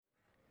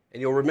And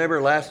you'll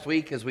remember last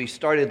week as we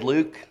started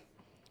Luke,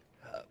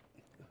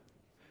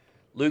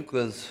 Luke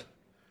was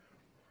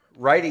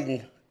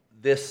writing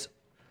this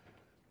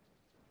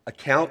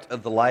account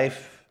of the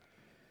life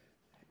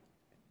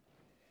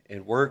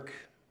and work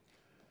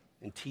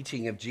and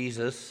teaching of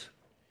Jesus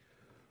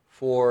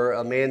for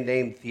a man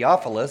named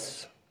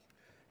Theophilus,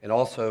 and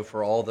also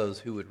for all those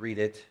who would read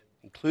it,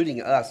 including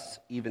us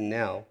even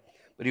now.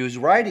 But he was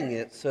writing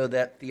it so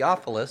that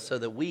Theophilus, so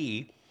that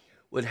we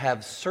would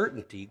have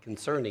certainty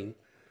concerning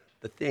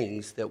the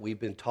things that we've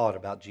been taught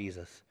about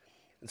Jesus.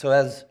 And so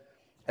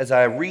as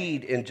I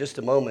read in just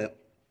a moment,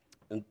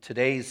 in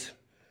today's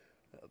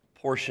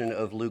portion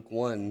of Luke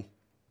 1,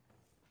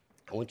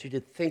 I want you to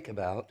think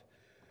about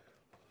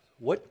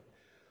what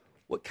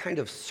kind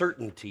of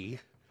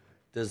certainty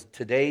does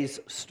today's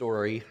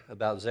story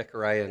about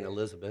Zechariah and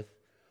Elizabeth,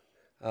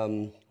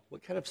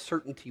 what kind of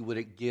certainty would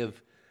it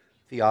give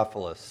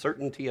Theophilus?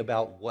 Certainty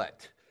about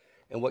what?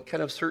 And what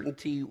kind of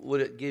certainty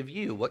would it give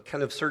you? What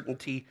kind of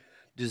certainty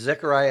do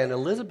Zechariah and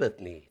Elizabeth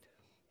need?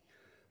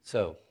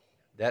 So,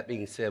 that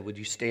being said, would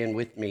you stand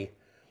with me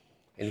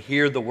and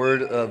hear the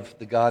word of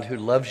the God who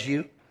loves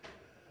you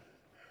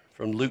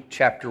from Luke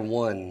chapter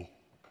 1,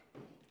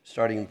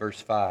 starting in verse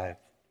 5.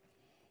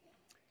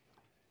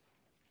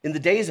 In the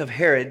days of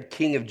Herod,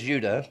 king of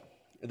Judah,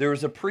 there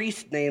was a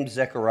priest named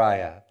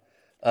Zechariah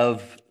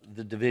of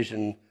the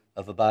division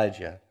of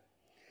Abijah.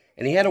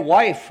 And he had a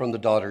wife from the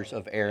daughters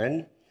of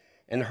Aaron,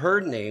 and her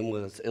name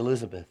was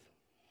Elizabeth.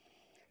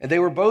 And they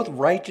were both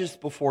righteous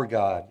before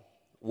God,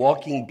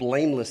 walking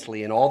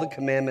blamelessly in all the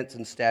commandments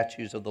and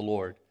statutes of the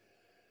Lord.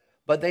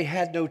 But they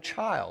had no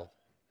child,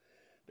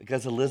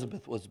 because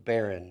Elizabeth was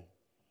barren,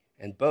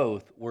 and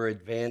both were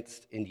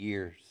advanced in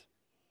years.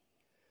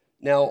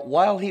 Now,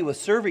 while he was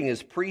serving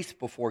as priest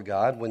before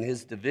God, when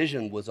his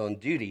division was on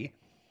duty,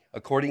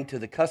 according to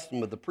the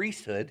custom of the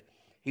priesthood,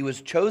 he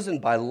was chosen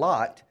by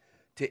lot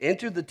to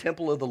enter the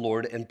temple of the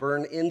Lord and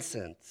burn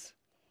incense.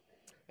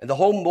 And the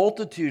whole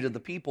multitude of the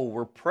people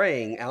were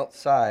praying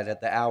outside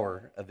at the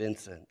hour of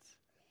incense.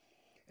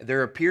 And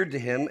there appeared to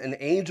him an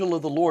angel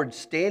of the Lord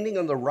standing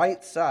on the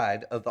right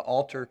side of the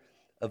altar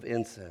of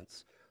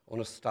incense. I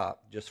want to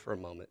stop just for a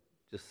moment,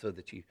 just so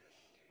that you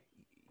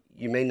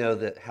may know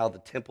that how the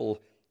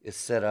temple is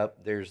set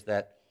up. There's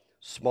that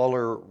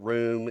smaller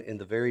room in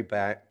the very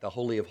back, the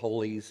Holy of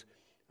Holies,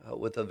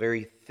 with a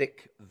very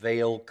thick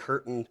veil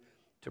curtain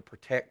to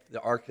protect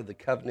the Ark of the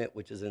Covenant,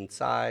 which is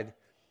inside,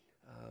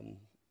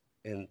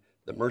 and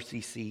the mercy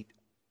seat.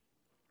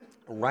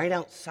 Right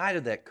outside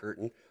of that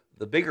curtain,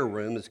 the bigger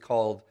room is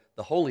called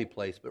the holy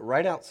place, but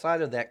right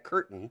outside of that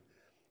curtain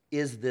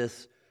is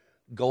this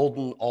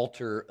golden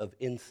altar of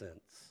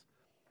incense,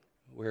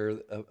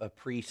 where a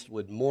priest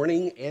would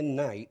morning and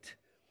night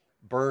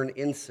burn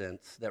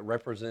incense that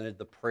represented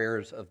the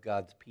prayers of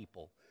God's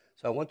people.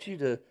 So I want you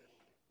to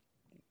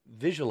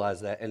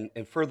visualize that,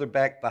 and further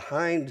back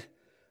behind,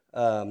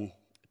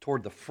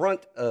 toward the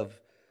front of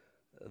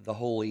the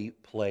holy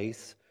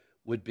place,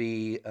 would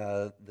be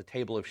the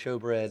table of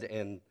showbread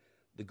and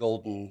the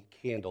golden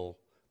candle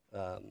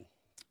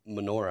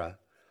menorah.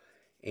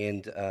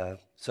 And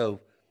so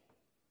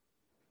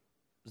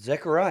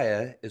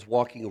Zechariah is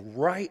walking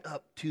right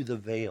up to the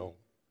veil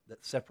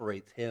that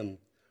separates him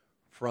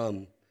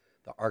from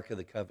the Ark of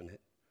the Covenant,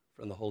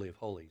 from the Holy of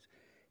Holies.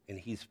 And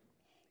he's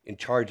in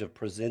charge of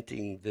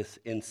presenting this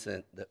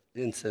incense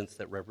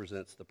that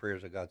represents the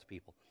prayers of God's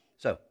people.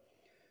 So,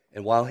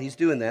 and while he's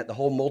doing that, the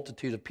whole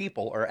multitude of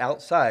people are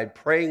outside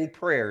praying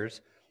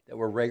prayers that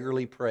were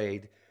regularly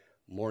prayed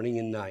morning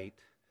and night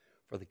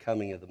for the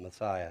coming of the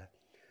Messiah.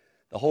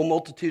 The whole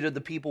multitude of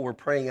the people were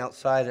praying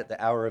outside at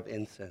the hour of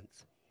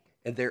incense.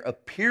 And there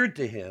appeared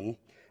to him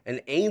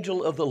an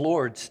angel of the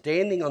Lord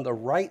standing on the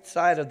right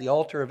side of the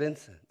altar of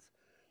incense.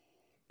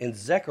 And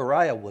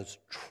Zechariah was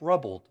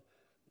troubled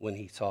when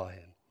he saw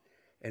him,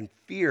 and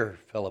fear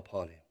fell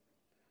upon him.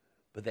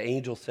 But the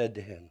angel said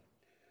to him,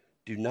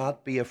 "Do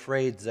not be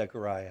afraid,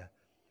 Zechariah,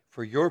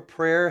 for your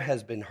prayer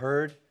has been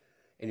heard,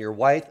 and your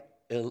wife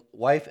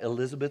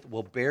Elizabeth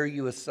will bear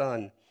you a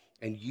son,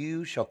 and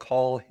you shall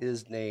call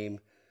his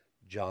name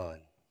John.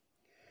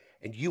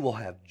 And you will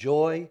have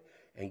joy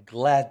and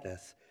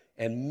gladness,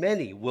 and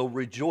many will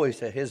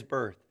rejoice at his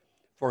birth,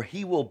 for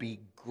he will be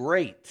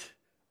great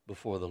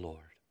before the Lord.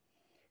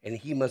 And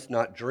he must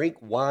not drink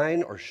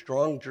wine or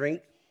strong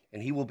drink,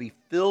 and he will be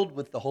filled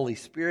with the Holy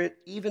Spirit,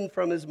 even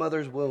from his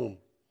mother's womb.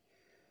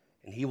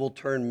 And he will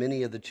turn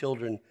many of the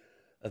children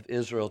of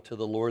Israel to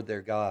the Lord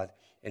their God,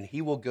 and he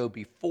will go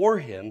before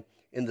him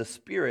in the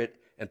spirit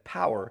and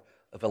power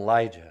of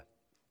Elijah,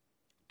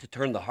 to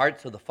turn the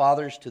hearts of the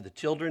fathers to the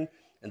children,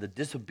 and the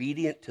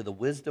disobedient to the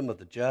wisdom of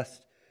the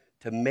just,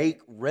 to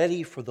make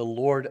ready for the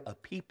Lord a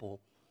people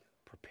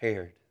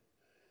prepared."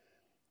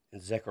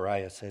 And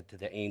Zechariah said to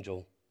the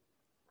angel,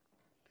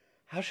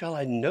 "How shall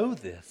I know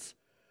this?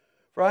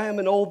 For I am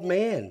an old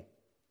man,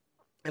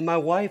 and my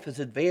wife is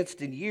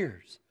advanced in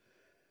years."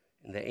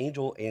 And the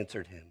angel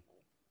answered him,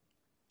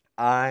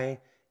 "I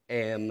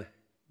am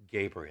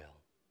Gabriel.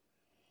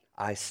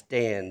 I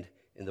stand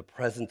in the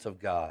presence of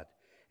God,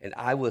 and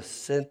I was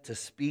sent to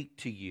speak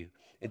to you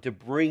and to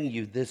bring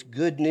you this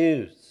good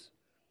news.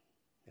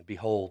 And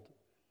behold,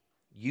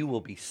 you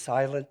will be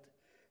silent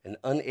and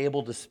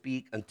unable to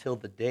speak until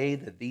the day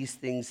that these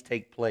things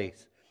take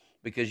place,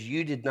 because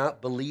you did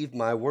not believe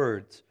my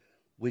words,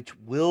 which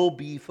will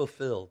be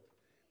fulfilled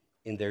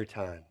in their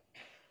time."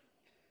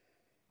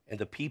 And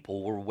the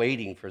people were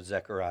waiting for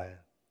Zechariah,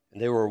 and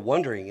they were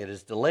wondering at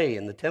his delay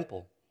in the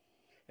temple.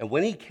 And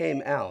when he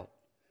came out,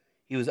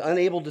 he was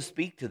unable to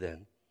speak to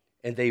them,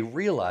 and they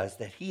realized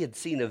that he had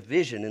seen a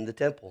vision in the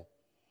temple.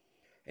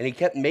 And he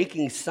kept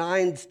making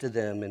signs to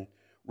them and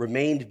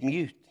remained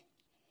mute.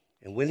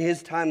 And when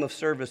his time of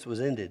service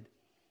was ended,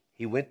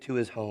 he went to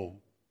his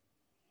home.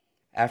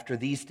 After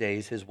these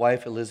days, his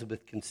wife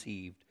Elizabeth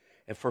conceived,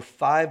 and for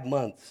 5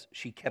 months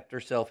she kept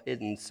herself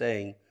hidden,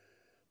 saying,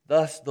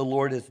 "Thus the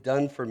Lord has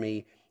done for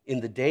me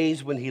in the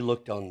days when he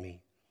looked on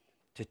me,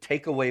 to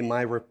take away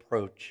my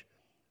reproach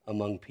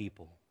among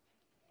people."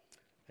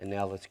 And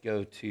now let's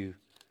go to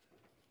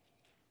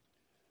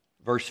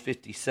verse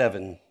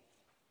 57,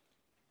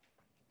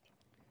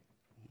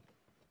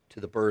 to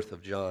the birth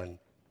of John.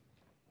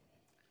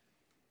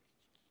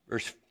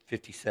 Verse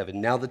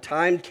 57, "Now the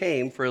time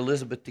came for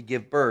Elizabeth to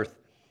give birth,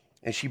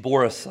 and she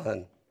bore a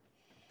son.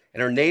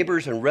 And her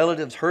neighbors and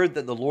relatives heard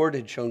that the Lord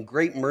had shown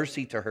great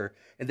mercy to her,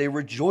 and they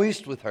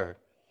rejoiced with her.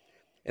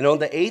 And on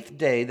the 8th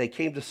day they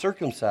came to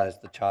circumcise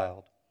the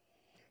child.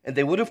 And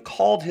they would have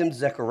called him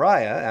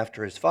Zechariah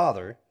after his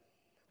father,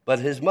 but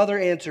his mother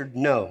answered,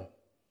 'No,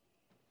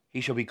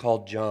 he shall be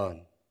called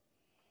John.'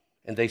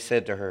 And they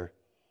said to her,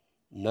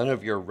 'None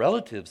of your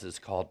relatives is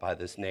called by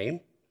this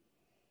name.'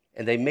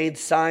 And they made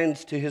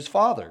signs to his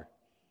father,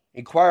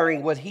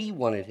 inquiring what he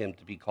wanted him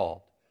to be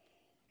called.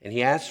 And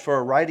he asked for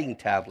a writing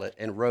tablet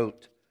and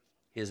wrote,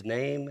 'His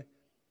name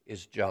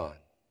is John.'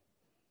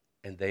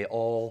 And they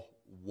all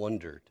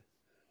wondered.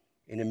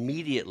 And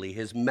immediately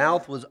his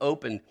mouth was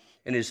opened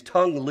and his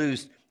tongue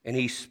loosed, and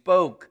he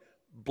spoke,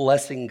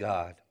 blessing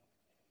God.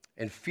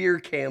 And fear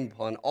came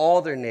upon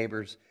all their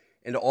neighbors,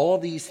 and all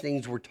these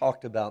things were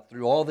talked about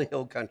through all the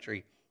hill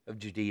country of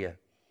Judea.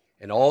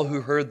 And all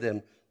who heard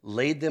them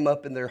laid them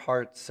up in their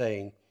hearts,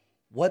 saying,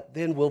 'What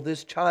then will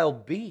this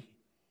child be?'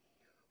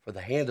 For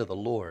the hand of the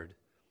Lord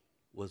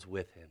was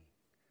with him."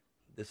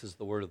 This is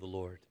the word of the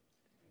Lord.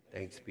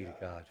 Thanks be to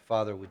God.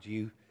 Father, would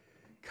you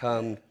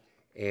come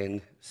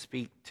and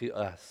speak to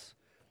us?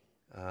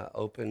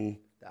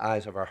 Open the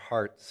eyes of our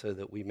hearts so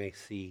that we may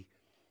see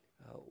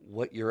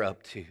what you're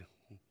up to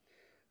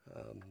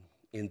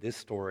in this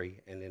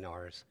story and in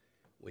ours.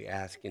 We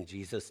ask in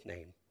Jesus'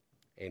 name.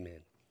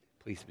 Amen.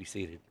 Please be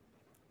seated.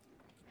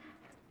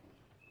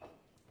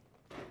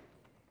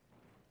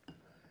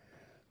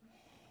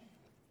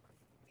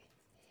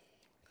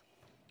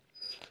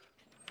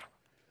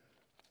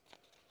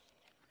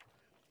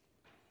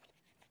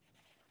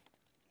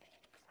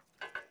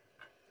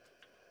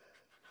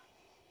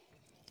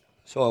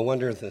 So I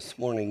wonder this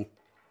morning,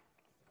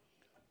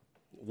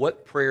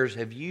 what prayers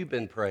have you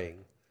been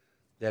praying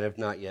that have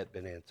not yet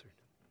been answered?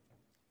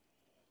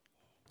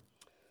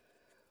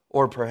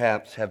 Or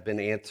perhaps have been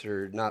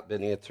answered, not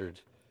been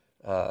answered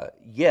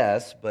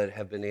yes, but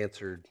have been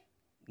answered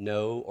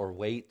no, or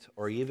wait,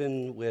 or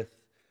even with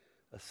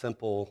a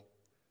simple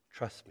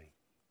trust me.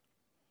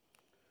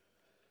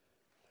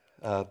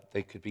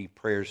 They could be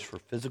prayers for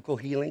physical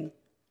healing,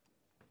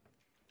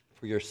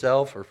 for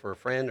yourself or for a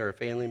friend or a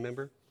family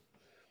member.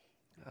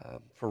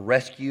 For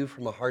rescue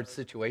from a hard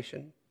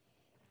situation,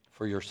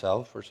 for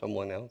yourself or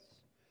someone else.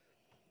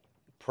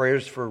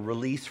 Prayers for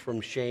release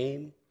from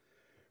shame,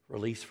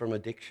 release from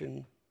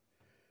addiction,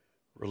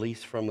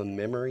 release from a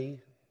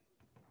memory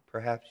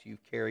perhaps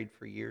you've carried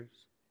for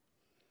years.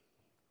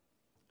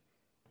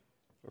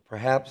 Or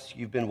perhaps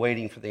you've been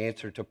waiting for the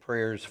answer to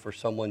prayers for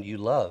someone you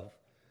love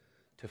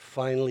to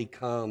finally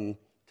come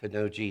to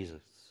know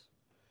Jesus.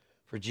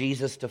 For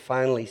Jesus to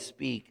finally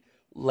speak,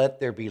 "Let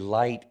there be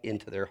light,"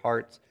 into their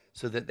hearts,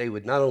 so that they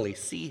would not only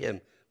see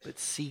him, but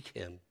seek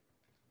him.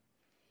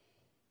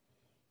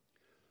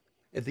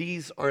 And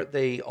these, aren't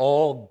they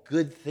all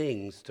good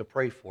things to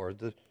pray for?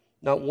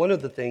 Not one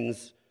of the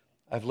things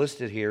I've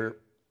listed here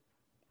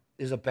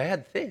is a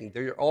bad thing.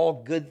 They're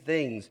all good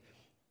things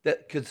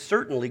that could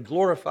certainly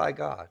glorify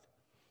God.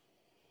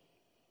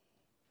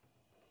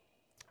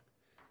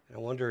 And I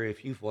wonder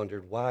if you've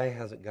wondered, why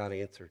hasn't God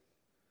answered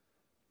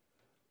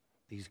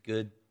these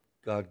good,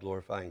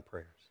 God-glorifying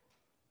prayers?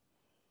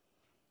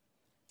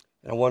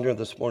 And I wonder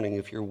this morning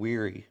if you're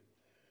weary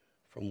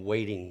from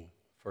waiting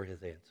for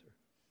his answer.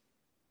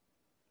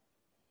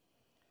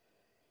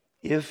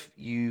 If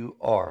you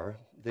are,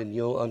 then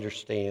you'll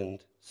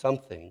understand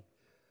something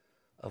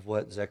of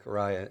what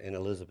Zechariah and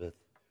Elizabeth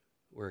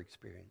were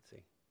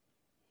experiencing.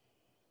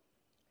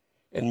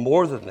 And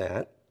more than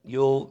that,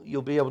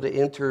 you'll be able to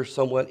enter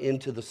somewhat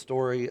into the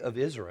story of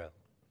Israel,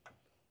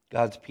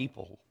 God's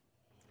people.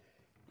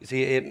 You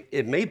see,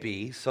 it may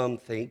be, some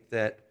think,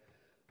 that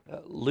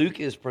Luke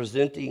is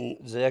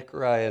presenting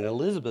Zechariah and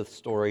Elizabeth's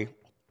story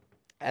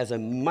as a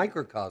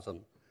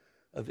microcosm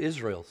of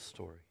Israel's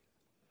story.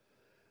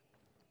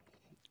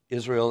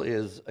 Israel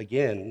is,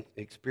 again,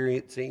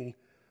 experiencing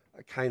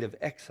a kind of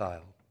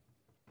exile.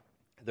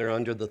 They're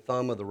under the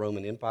thumb of the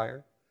Roman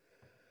Empire.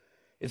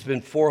 It's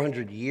been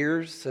 400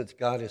 years since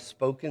God has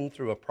spoken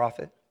through a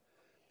prophet,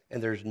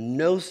 and there's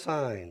no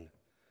sign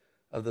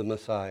of the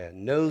Messiah,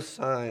 no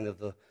sign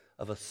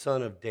of a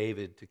son of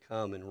David to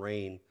come and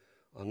reign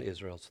on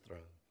Israel's throne.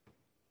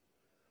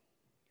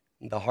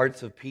 The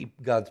hearts of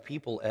God's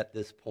people at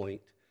this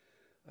point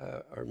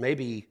are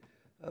maybe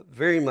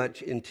very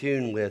much in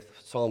tune with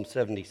Psalm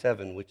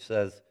 77, which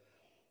says,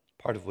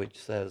 part of which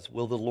says,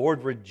 "Will the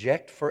Lord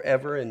reject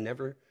forever and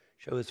never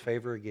show his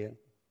favor again?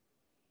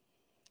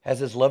 Has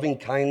his loving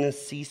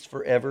kindness ceased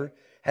forever?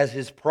 Has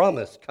his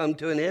promise come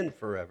to an end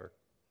forever?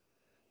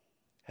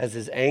 Has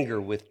his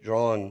anger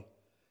withdrawn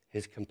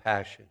his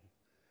compassion?"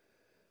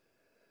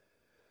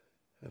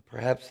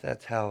 Perhaps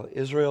that's how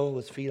Israel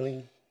was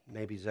feeling,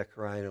 maybe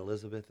Zechariah and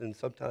Elizabeth, and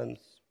sometimes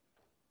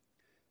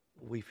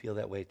we feel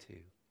that way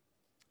too.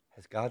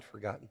 Has God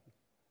forgotten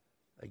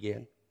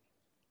again?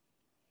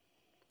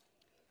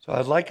 So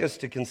I'd like us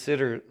to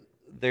consider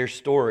their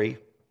story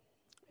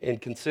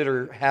and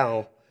consider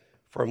how,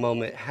 for a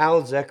moment,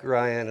 how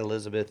Zechariah and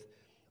Elizabeth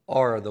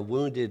are the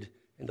wounded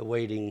and the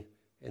waiting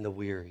and the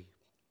weary.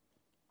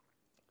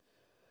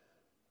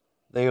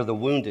 They are the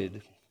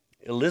wounded.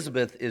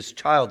 Elizabeth is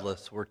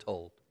childless, we're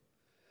told.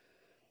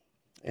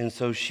 And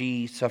so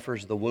she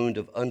suffers the wound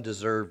of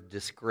undeserved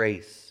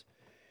disgrace.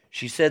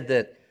 She said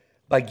that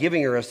by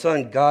giving her a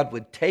son, God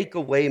would take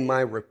away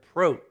my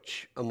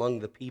reproach among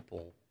the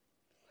people.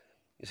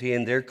 You see,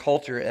 in their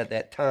culture at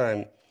that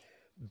time,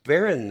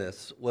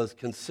 barrenness was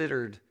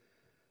considered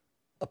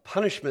a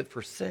punishment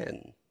for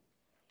sin.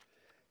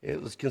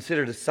 It was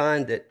considered a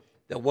sign that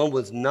one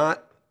was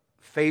not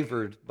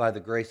favored by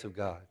the grace of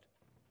God.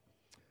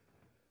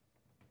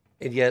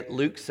 And yet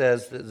Luke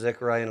says that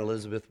Zechariah and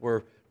Elizabeth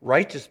were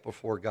righteous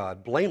before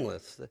God,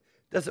 blameless. That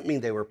doesn't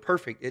mean they were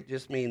perfect. It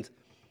just means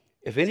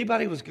if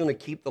anybody was going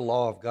to keep the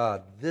law of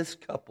God, this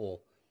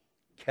couple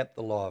kept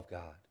the law of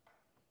God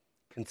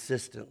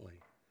consistently,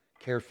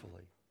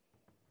 carefully.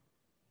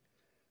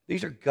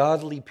 These are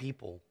godly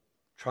people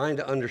trying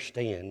to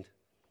understand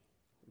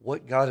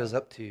what God is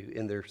up to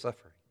in their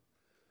suffering.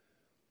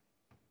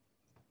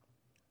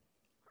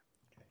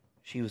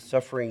 She was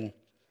suffering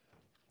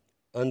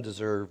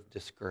undeserved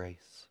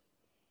disgrace.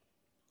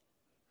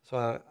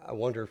 So I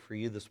wonder for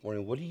you this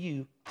morning, what do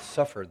you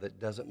suffer that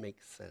doesn't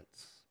make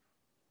sense?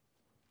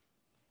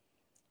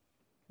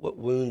 What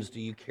wounds do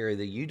you carry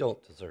that you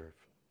don't deserve?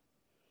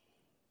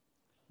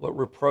 What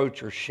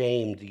reproach or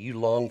shame do you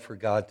long for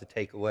God to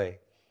take away?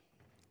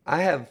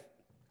 I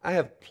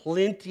have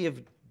plenty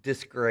of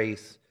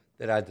disgrace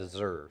that I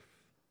deserve.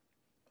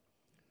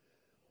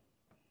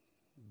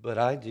 But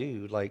I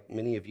do, like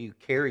many of you,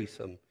 carry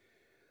some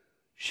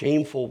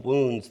shameful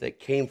wounds that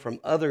came from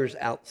others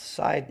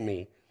outside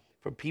me,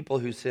 from people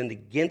who sinned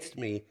against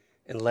me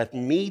and left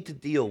me to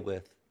deal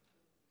with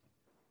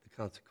the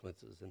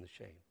consequences and the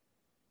shame.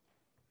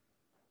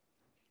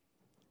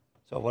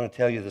 So I want to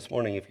tell you this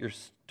morning, if your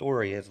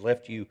story has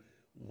left you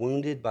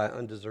wounded by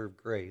undeserved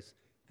grace,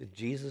 that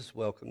Jesus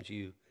welcomes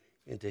you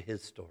into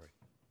his story.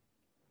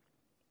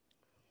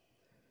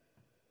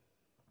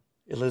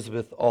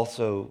 Elizabeth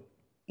also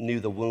knew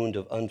the wound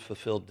of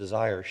unfulfilled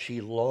desire.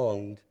 She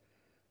longed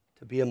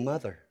to be a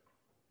mother.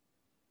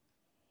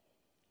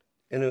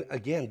 And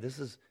again, this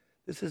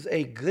is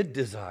a good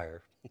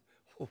desire,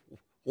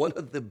 one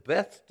of the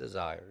best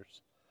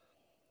desires.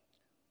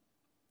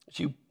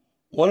 She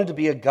wanted to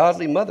be a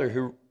godly mother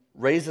who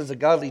raises a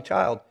godly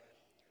child.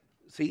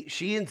 See,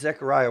 she and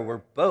Zechariah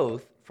were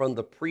both from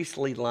the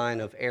priestly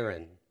line of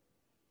Aaron.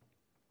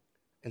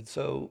 And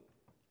so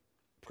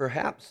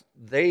perhaps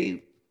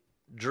they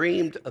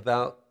dreamed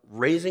about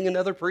raising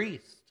another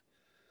priest.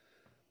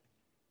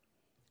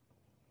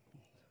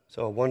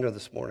 So I wonder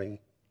this morning,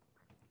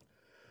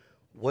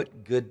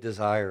 what good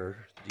desire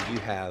do you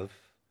have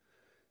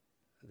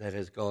that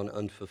has gone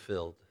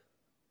unfulfilled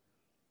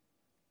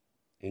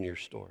in your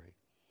story?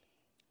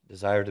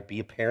 Desire to be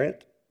a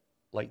parent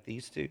like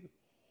these two?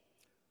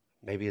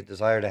 Maybe a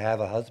desire to have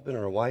a husband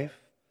or a wife?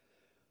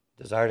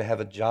 Desire to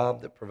have a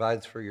job that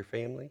provides for your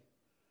family?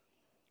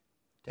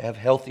 To have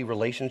healthy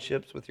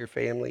relationships with your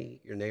family,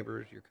 your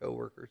neighbors, your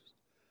coworkers?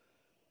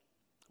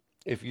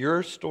 If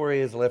your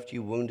story has left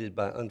you wounded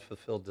by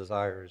unfulfilled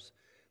desires,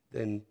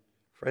 then,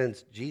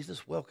 friends,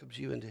 Jesus welcomes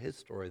you into his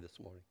story this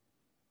morning.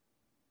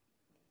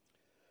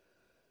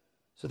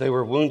 So they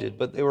were wounded,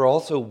 but they were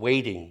also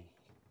waiting.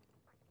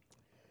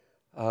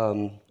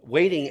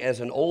 Waiting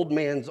as an old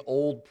man's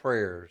old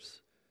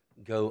prayers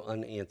go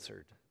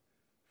unanswered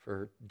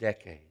for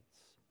decades.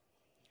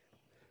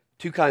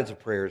 Two kinds of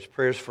prayers: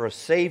 prayers for a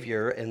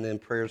Savior and then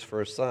prayers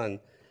for a son.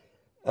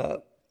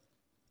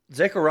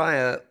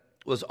 Zechariah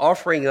was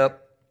offering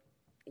up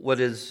what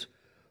is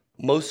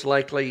most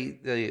likely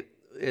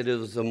it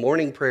is a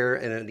morning prayer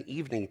and an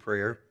evening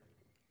prayer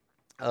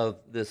of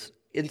this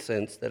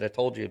incense that I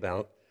told you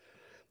about.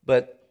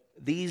 But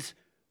this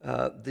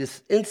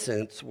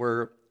incense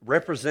were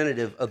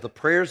representative of the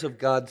prayers of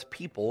God's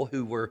people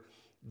who were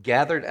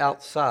gathered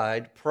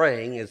outside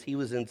praying as he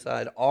was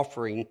inside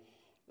offering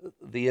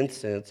the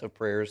incense of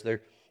prayers.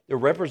 They're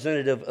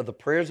representative of the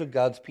prayers of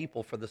God's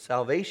people for the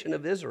salvation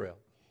of Israel.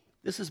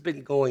 This has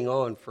been going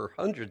on for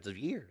hundreds of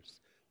years,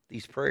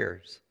 these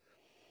prayers.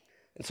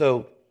 And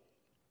so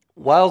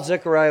while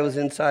Zechariah was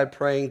inside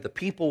praying, the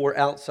people were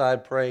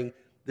outside praying.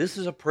 This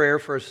is a prayer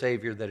for a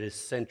Savior that is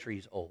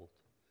centuries old.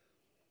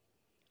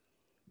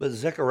 But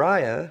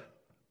Zechariah,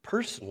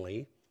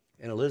 personally,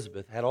 and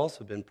Elizabeth had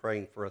also been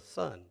praying for a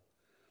son,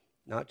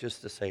 not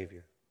just a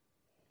Savior.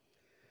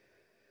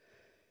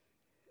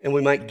 And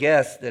we might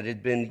guess that it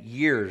had been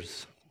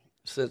years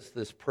since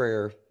this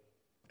prayer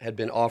had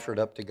been offered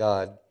up to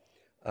God.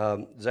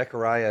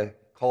 Zechariah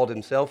called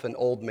himself an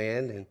old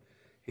man, and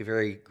he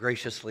very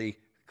graciously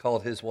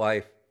called his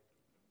wife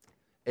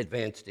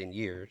advanced in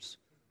years.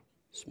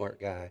 Smart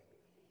guy.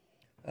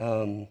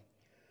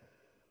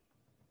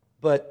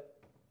 But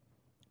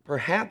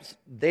perhaps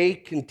they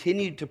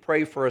continued to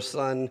pray for a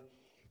son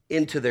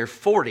into their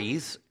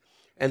 40s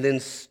and then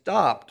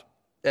stopped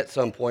at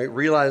some point,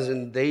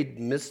 realizing they'd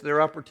missed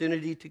their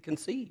opportunity to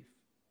conceive.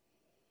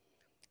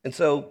 And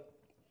so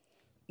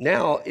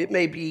now it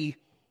may be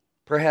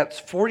perhaps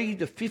 40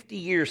 to 50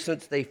 years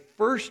since they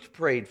first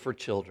prayed for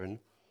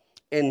children,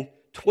 and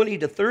 20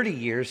 to 30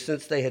 years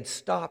since they had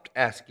stopped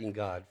asking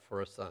God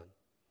for a son.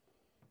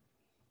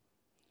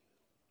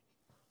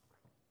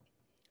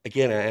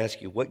 Again, I ask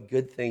you, what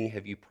good thing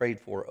have you prayed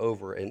for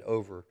over and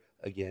over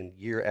again,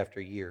 year after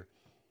year,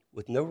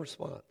 with no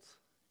response?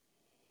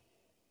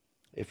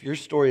 If your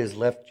story has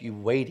left you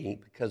waiting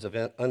because of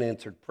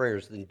unanswered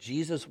prayers, then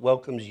Jesus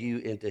welcomes you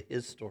into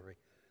his story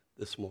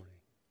this morning.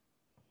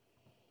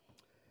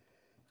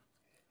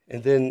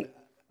 And then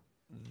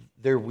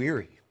they're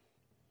weary.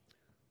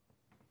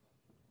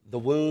 The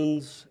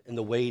wounds and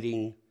the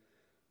waiting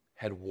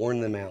had worn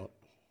them out.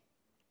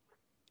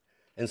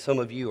 And some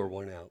of you are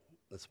worn out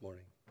this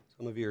morning.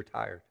 Some of you are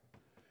tired.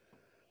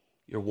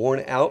 You're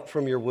worn out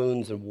from your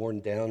wounds and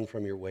worn down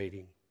from your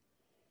waiting.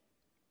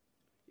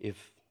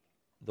 If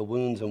the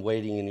wounds and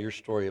waiting in your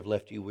story have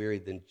left you weary,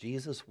 then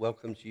Jesus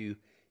welcomes you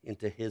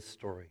into his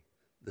story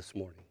this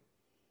morning,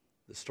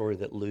 the story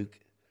that Luke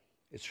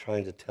is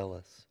trying to tell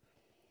us.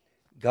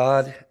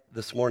 God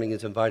this morning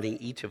is inviting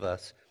each of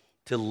us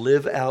to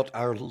live out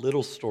our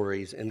little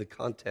stories in the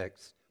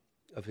context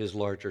of his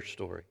larger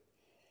story.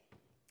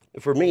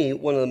 For me,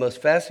 one of the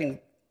most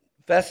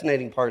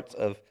fascinating parts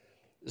of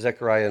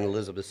Zechariah and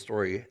Elizabeth's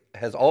story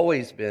has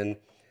always been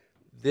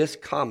this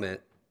comment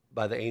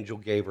by the angel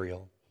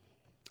Gabriel.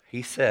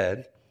 He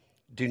said,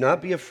 "Do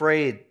not be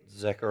afraid,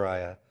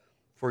 Zechariah,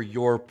 for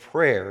your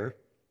prayer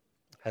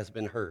has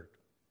been heard."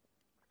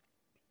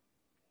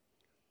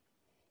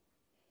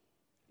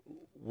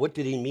 What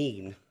did he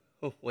mean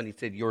when he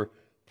said, "Your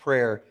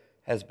prayer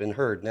has been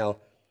heard"?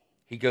 Now,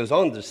 he goes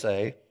on to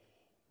say,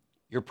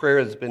 "Your prayer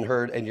has been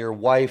heard, and your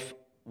wife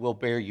will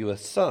bear you a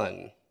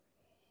son."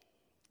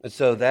 And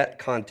so that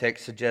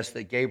context suggests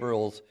that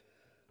Gabriel's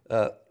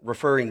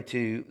referring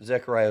to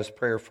Zechariah's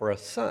prayer for a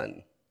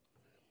son.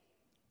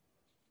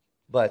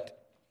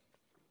 But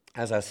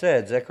as I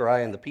said,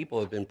 Zechariah and the people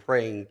have been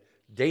praying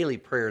daily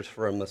prayers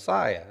for a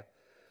Messiah.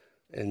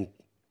 And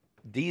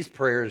these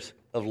prayers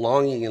of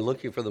longing and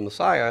looking for the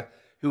Messiah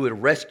who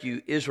would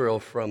rescue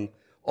Israel from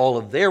all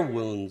of their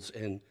wounds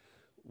and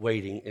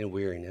waiting and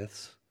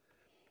weariness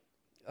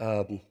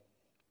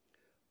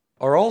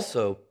are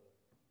also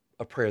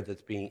a prayer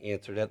that's being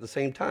answered at the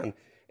same time.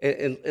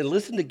 And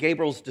listen to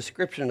Gabriel's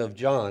description of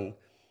John.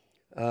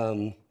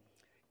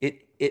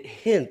 It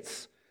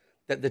hints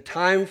that the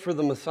time for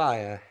the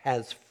Messiah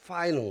has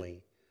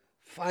finally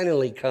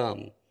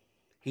come.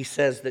 He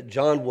says that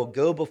John will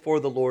go before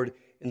the Lord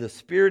in the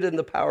spirit and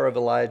the power of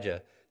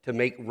Elijah to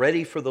make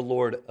ready for the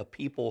Lord a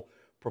people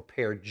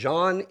prepared.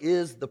 John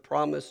is the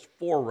promised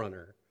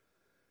forerunner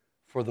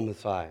for the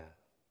Messiah.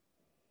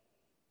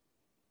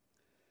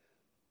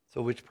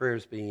 So which prayer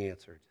is being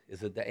answered?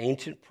 Is it the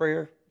ancient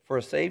prayer for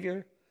a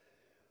Savior,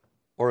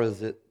 or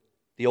is it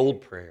the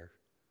old prayer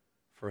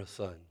for a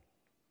son?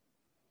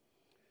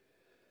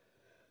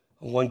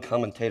 One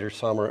commentator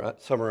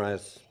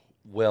summarized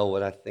well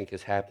what I think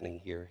is happening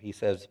here. He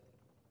says,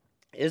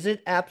 "Is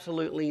it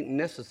absolutely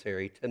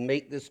necessary to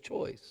make this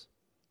choice?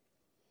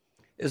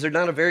 Is there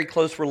not a very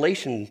close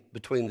relation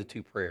between the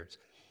two prayers?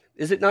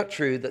 Is it not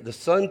true that the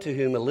son to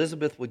whom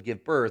Elizabeth would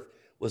give birth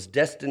was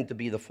destined to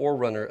be the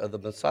forerunner of the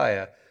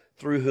Messiah,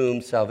 through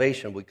whom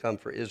salvation would come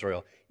for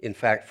Israel? In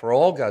fact, for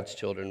all God's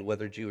children,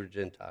 whether Jew or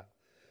Gentile."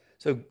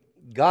 So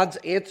God's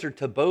answer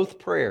to both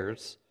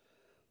prayers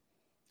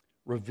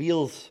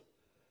reveals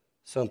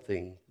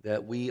something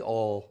that we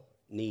all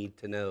need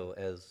to know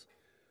as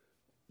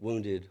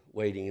wounded,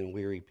 waiting, and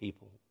weary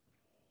people.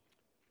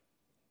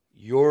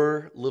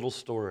 Your little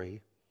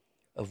story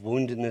of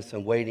woundedness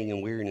and waiting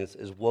and weariness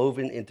is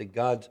woven into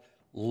God's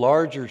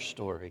larger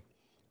story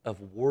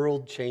of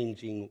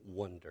world-changing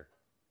wonder.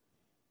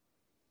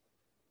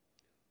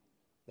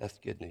 That's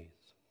good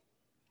news.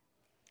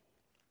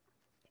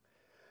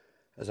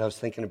 As I was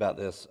thinking about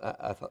this,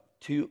 I thought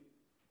too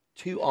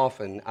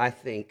often I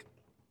think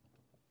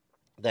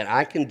that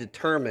I can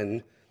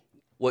determine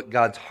what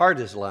God's heart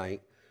is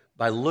like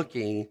by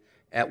looking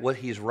at what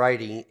he's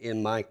writing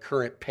in my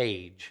current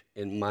page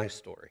in my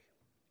story.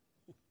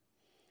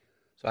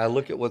 So I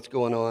look at what's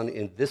going on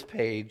in this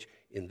page,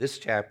 in this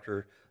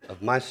chapter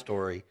of my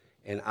story,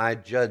 and I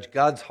judge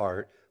God's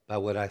heart by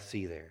what I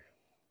see there.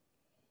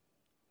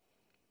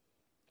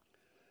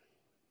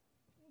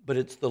 But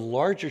it's the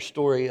larger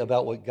story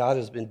about what God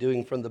has been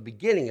doing from the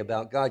beginning,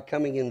 about God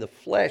coming in the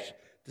flesh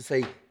to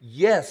say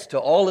yes to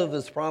all of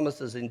his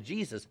promises in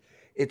Jesus.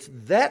 It's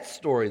that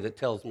story that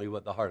tells me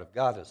what the heart of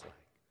God is like.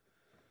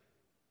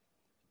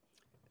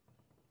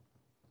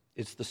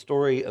 It's the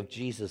story of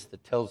Jesus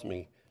that tells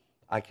me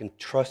I can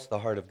trust the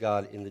heart of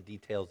God in the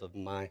details of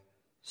my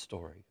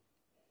story.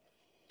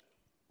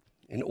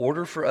 In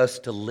order for us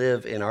to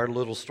live in our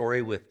little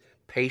story with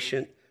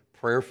patient,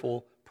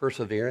 prayerful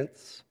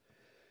perseverance,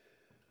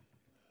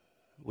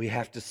 we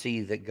have to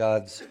see that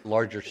God's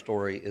larger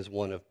story is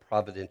one of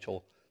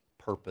providential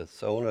purpose.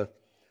 So I want to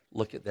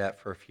look at that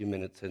for a few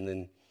minutes and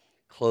then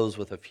close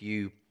with a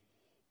few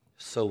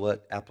so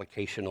what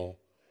applicational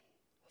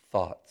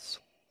thoughts.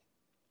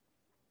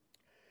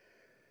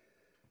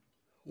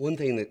 One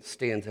thing that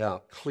stands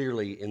out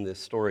clearly in this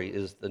story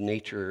is the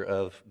nature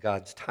of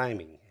God's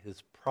timing,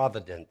 his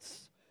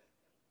providence.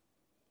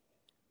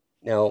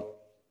 Now,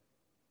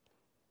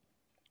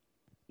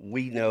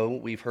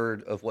 we've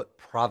heard of what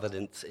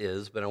providence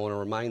is, but I want to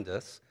remind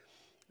us,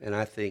 and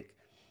I think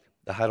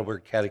the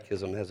Heidelberg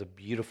Catechism has a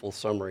beautiful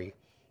summary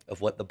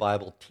of what the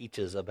Bible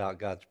teaches about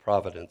God's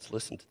providence.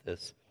 Listen to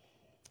this.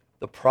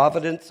 The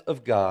providence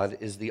of God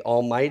is the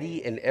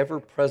almighty and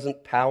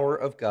ever-present power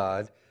of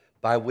God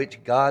by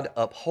which God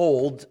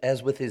upholds,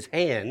 as with his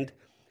hand,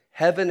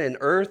 heaven and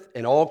earth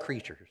and all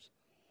creatures,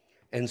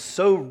 and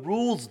so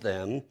rules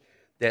them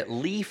that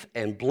leaf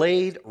and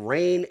blade,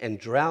 rain and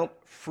drought,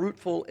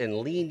 fruitful and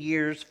lean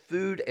years,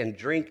 food and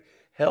drink,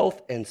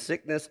 health and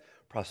sickness,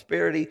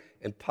 prosperity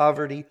and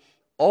poverty,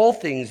 all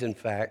things, in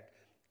fact,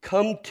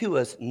 come to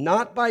us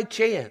not by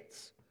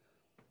chance,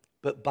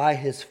 but by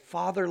his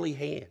fatherly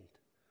hand.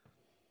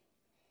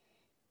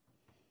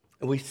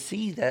 And we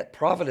see that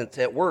providence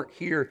at work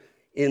here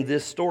in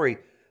this story.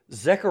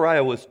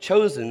 Zechariah was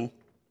chosen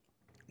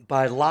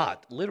by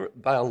Lot,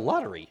 by a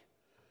lottery.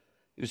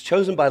 He was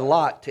chosen by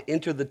Lot to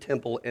enter the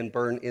temple and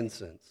burn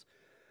incense.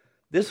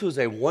 This was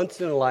a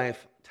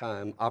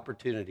once-in-a-lifetime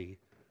opportunity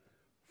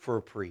for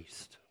a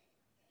priest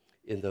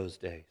in those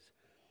days.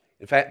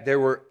 In fact, there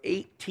were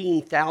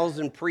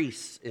 18,000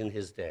 priests in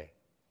his day,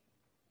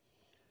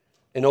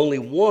 and only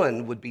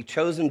one would be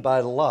chosen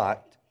by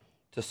Lot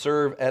to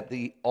serve at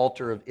the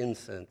altar of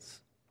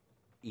incense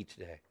each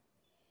day.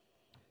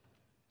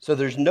 So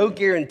there's no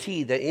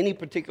guarantee that any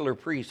particular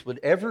priest would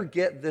ever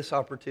get this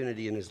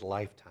opportunity in his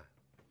lifetime.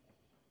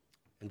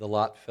 And the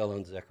lot fell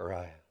on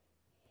Zechariah.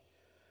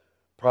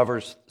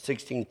 Proverbs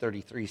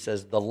 16:33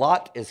 says, "The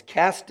lot is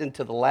cast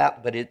into the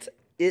lap, but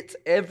its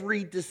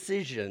every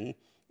decision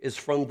is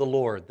from the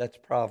Lord." That's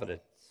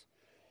providence.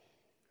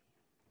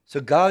 So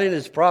God in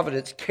his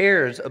providence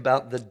cares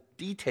about the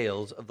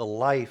details of the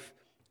lives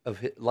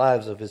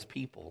of his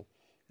people.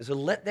 And so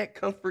let that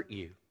comfort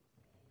you.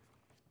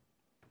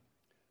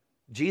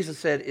 Jesus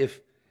said,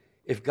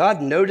 if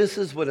God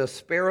notices when a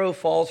sparrow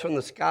falls from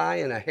the sky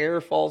and a hair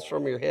falls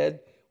from your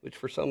head, which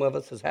for some of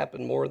us has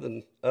happened more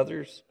than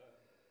others,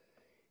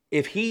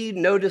 if he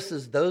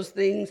notices those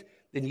things,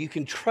 then you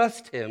can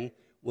trust him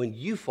when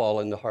you fall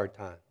into hard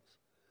times.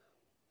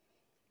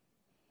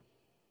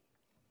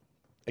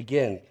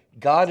 Again,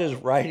 God is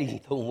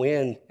writing the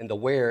when and the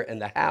where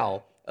and the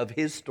how of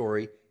his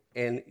story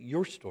and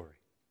your story.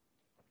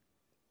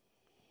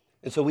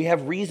 And so we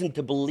have reason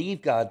to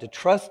believe God, to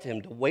trust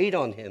him, to wait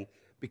on him,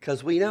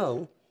 because we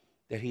know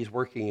that he's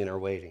working in our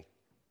waiting.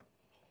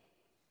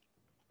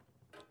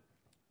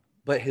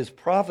 But his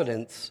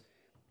providence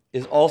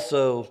is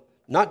also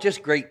not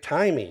just great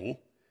timing,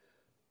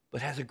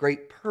 but has a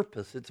great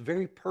purpose. It's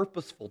very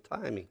purposeful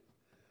timing.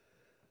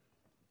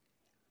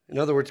 In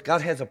other words,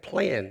 God has a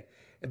plan.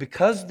 And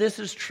because this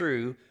is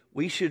true,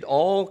 we should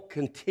all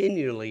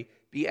continually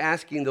be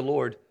asking the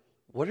Lord,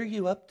 what are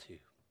you up to?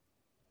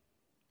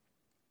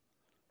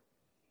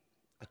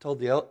 I told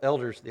the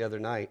elders the other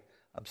night,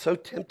 I'm so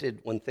tempted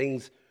when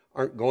things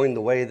aren't going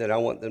the way that I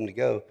want them to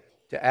go,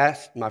 to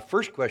ask, my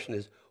first question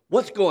is,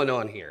 what's going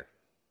on here?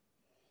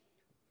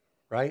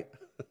 Right?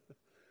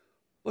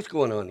 What's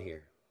going on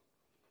here?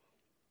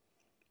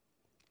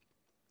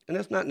 And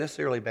that's not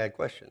necessarily a bad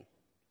question.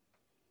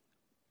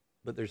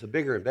 But there's a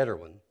bigger and better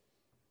one.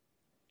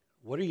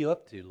 What are you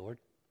up to, Lord?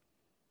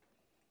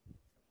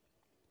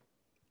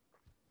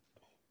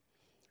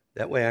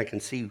 That way I can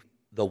see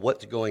the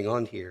what's going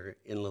on here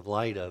in the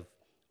light of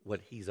what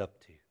he's up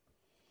to.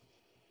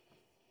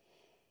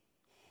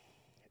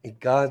 And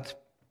God's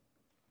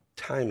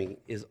timing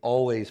is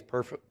always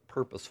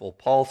purposeful.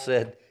 Paul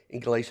said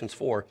in Galatians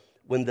 4,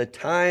 when the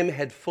time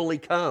had fully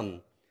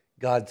come,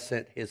 God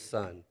sent his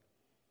Son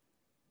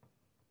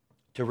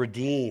to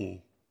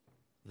redeem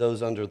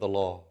those under the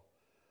law,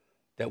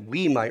 that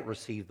we might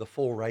receive the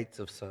full rights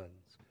of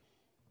sons.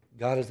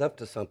 God is up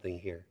to something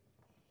here.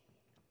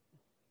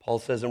 Paul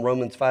says in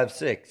Romans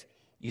 5:6,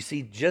 you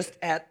see, just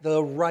at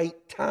the right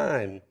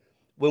time,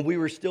 when we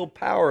were still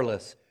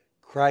powerless,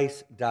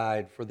 Christ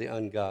died for the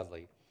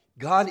ungodly.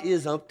 God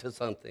is up to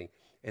something,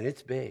 and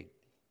it's big.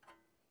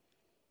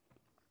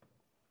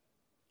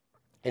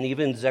 And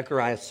even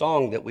Zechariah's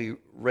song that we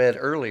read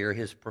earlier,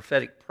 his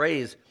prophetic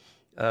praise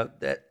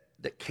that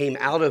came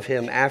out of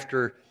him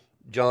after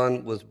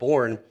John was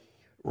born,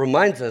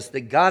 reminds us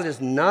that God has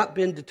not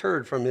been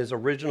deterred from his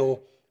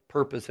original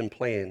purpose and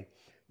plan.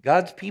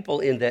 God's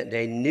people in that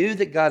day knew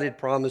that God had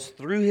promised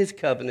through his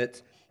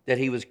covenants that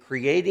he was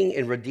creating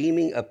and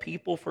redeeming a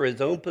people for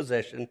his own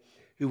possession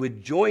who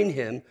would join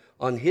him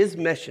on his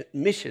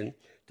mission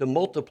to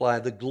multiply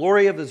the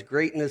glory of his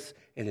greatness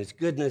and his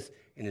goodness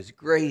and his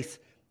grace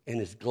and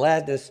his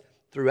gladness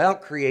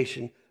throughout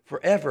creation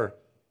forever.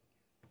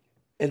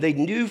 And they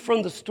knew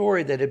from the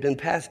story that had been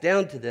passed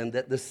down to them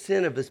that the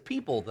sin of his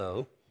people,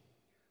 though,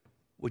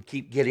 would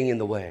keep getting in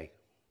the way.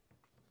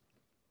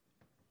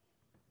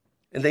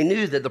 And they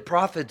knew that the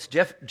prophets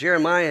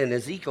Jeremiah and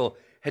Ezekiel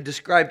had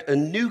described a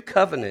new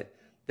covenant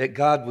that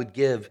God would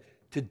give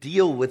to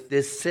deal with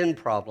this sin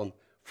problem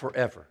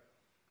forever.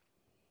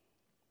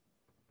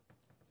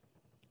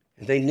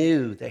 And they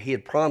knew that he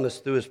had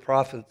promised through his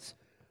prophets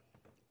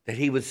that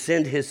he would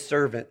send his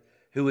servant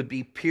who would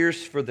be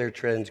pierced for their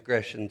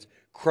transgressions,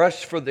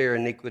 crushed for their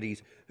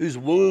iniquities, whose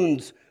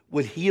wounds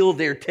would heal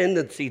their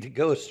tendency to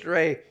go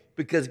astray,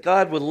 because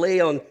God would lay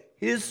on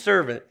his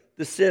servant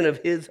the sin of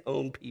his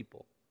own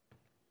people.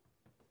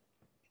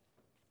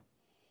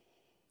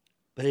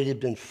 But it had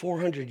been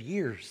 400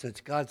 years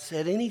since God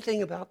said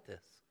anything about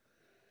this,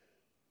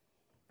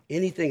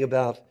 anything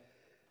about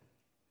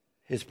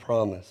his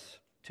promise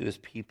to his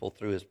people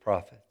through his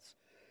prophets.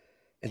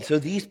 And so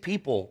these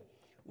people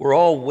were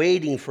all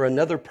waiting for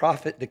another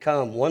prophet to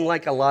come, one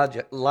like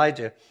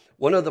Elijah,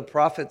 one of the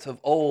prophets of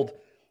old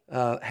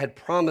had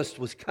promised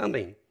was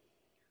coming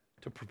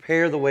to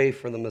prepare the way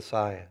for the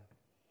Messiah.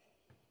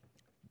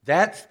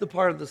 That's the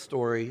part of the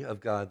story of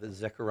God that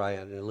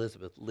Zechariah and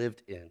Elizabeth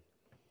lived in.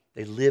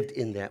 They lived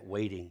in that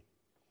waiting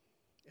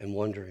and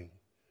wondering.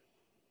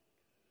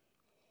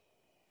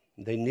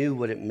 They knew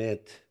what it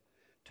meant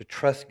to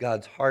trust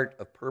God's heart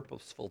of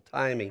purposeful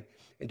timing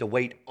and to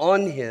wait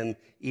on him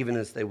even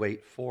as they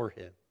wait for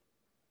him.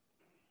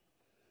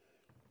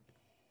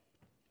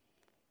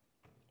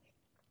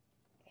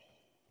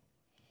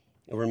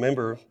 And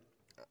remember,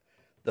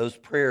 those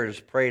prayers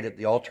prayed at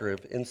the altar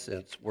of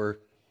incense were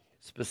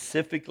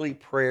specifically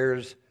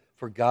prayers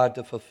for God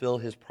to fulfill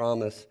his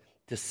promise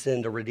to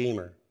send a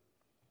Redeemer.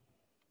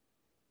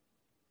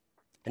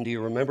 And do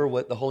you remember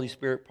what the Holy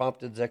Spirit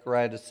prompted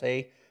Zechariah to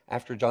say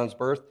after John's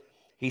birth?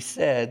 He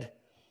said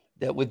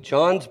that with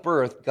John's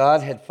birth,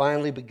 God had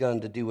finally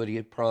begun to do what he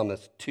had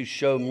promised, to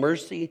show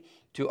mercy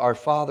to our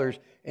fathers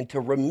and to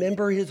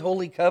remember his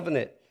holy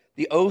covenant,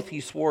 the oath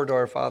he swore to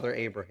our father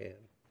Abraham.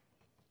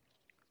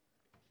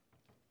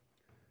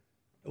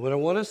 And what I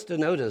want us to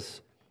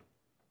notice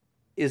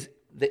is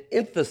the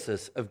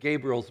emphasis of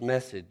Gabriel's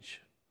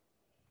message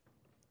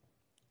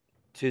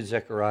to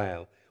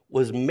Zechariah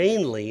was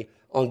mainly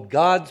on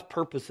God's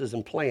purposes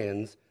and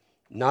plans,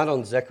 not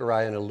on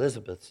Zechariah and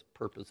Elizabeth's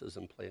purposes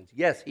and plans.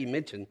 Yes, he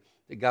mentioned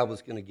that God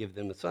was going to give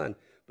them a son,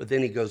 but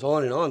then he goes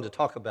on and on to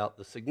talk about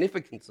the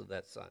significance of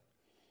that son,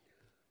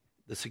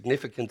 the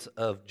significance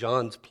of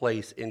John's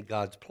place in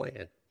God's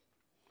plan.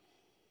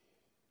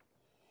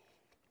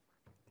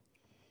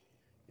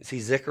 You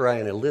see, Zechariah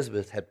and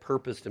Elizabeth had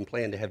purposed and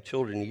planned to have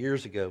children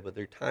years ago, but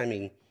their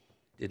timing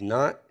did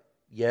not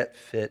yet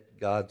fit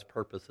God's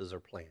purposes or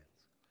plans.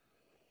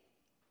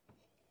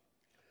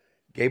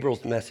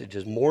 Gabriel's message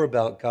is more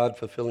about God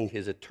fulfilling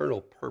his eternal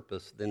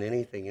purpose than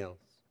anything else.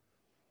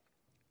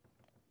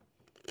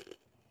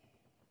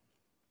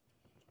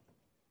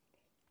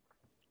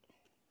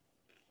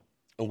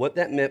 And what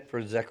that meant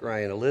for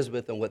Zechariah and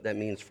Elizabeth and what that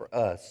means for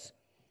us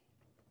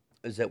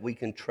is that we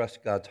can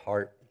trust God's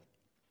heart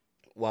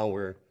while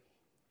we're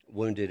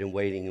wounded and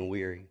waiting and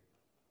weary.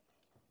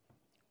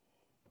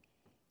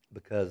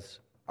 Because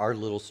our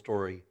little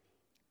story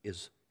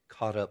is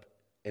caught up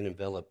and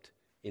enveloped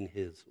in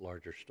his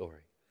larger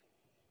story.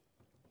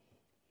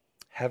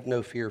 Have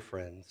no fear,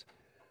 friends.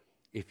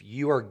 If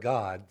you are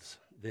God's,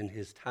 then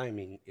his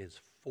timing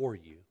is for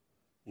you,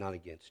 not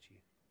against you,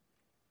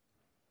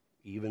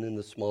 even in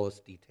the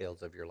smallest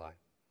details of your life.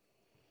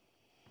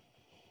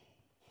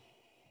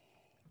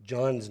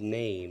 John's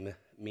name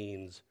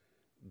means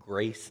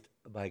graced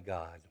by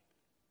God.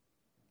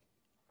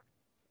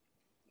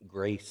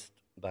 Graced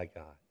by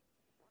God.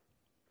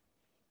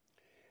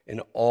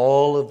 And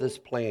all of this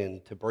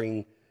plan to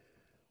bring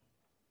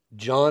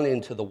John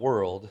into the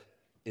world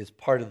is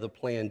part of the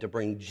plan to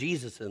bring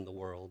Jesus in the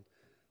world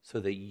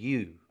so that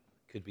you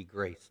could be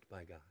graced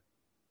by God.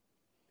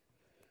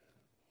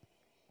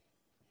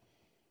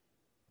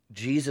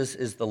 Jesus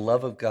is the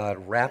love of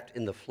God wrapped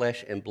in the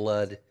flesh and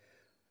blood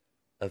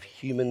of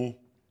human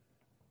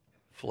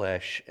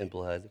flesh and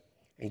blood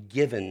and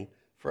given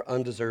for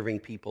undeserving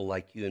people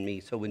like you and me.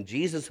 So when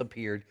Jesus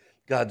appeared,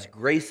 God's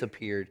grace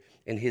appeared,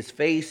 and his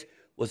face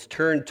was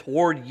turned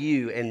toward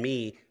you and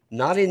me,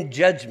 not in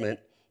judgment,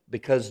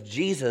 because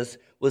Jesus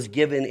was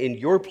given in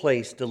your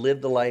place to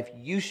live the life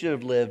you should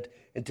have lived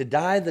and to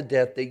die the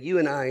death that you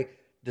and I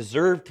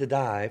deserve to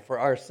die for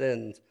our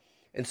sins.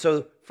 And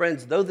so,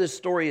 friends, though this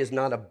story is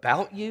not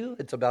about you,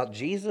 it's about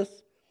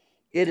Jesus,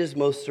 it is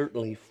most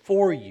certainly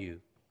for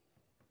you.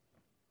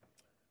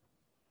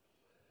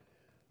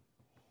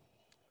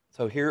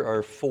 So here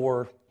are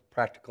 4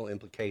 practical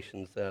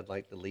implications that I'd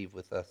like to leave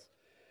with us.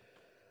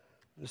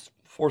 Just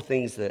 4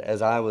 things that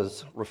as I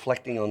was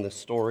reflecting on this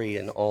story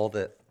and all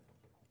that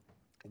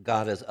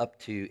God is up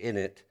to in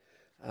it,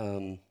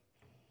 some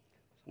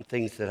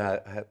things that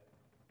I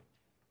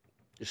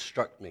just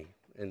struck me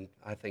and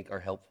I think are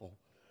helpful.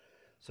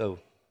 So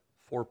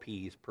 4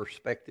 P's: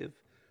 perspective,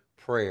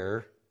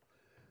 prayer.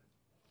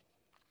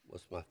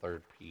 What's my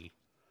 3rd P?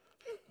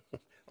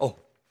 Oh,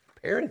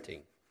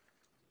 parenting.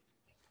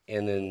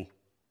 And then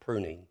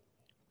pruning.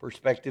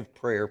 Perspective,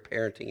 prayer,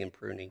 parenting, and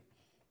pruning.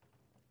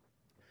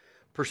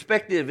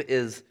 Perspective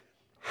is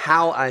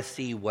how I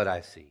see what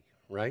I see,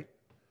 right?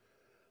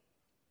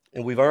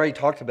 And we've already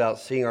talked about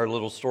seeing our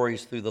little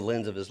stories through the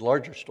lens of his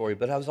larger story,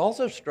 but I was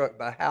also struck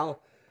by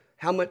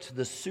how much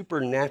the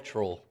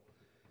supernatural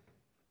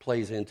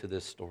plays into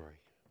this story.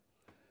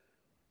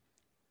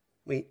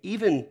 I mean,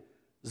 even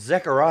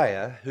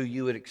Zechariah, who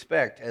you would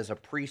expect as a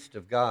priest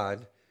of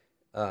God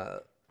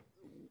to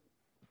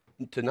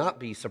not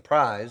be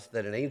surprised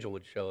that an angel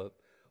would show up,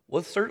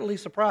 was certainly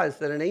surprised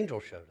that an angel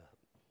showed up.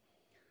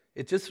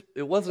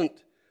 It wasn't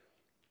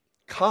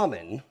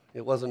common,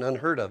 it wasn't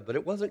unheard of, but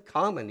it wasn't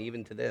common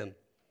even to them.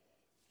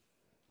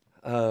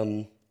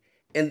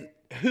 And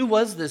who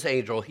was this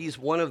angel? He's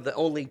one of the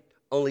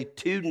only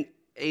 2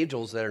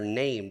 angels that are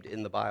named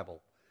in the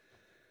Bible.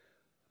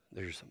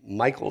 There's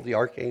Michael the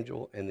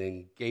archangel and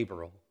then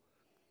Gabriel.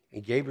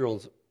 And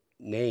Gabriel's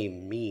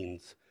name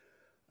means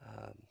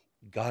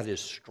God is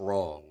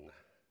strong,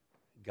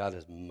 God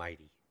is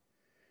mighty.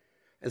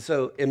 And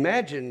so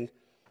imagine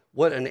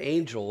what an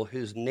angel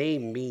whose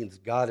name means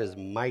God is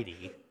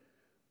mighty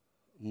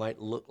might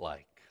look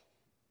like.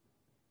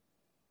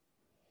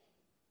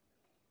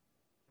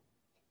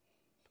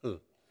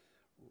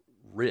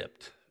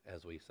 Ripped,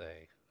 as we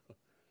say.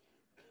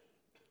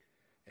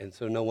 And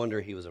so no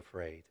wonder he was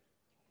afraid.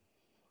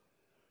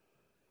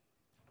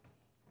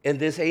 And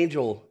this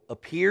angel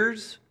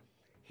appears,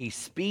 he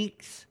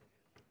speaks,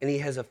 and he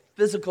has a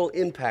physical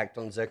impact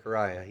on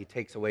Zechariah. He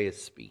takes away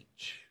his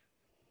speech.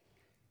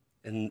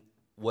 And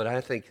what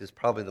I think is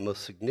probably the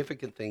most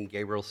significant thing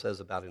Gabriel says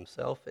about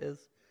himself is,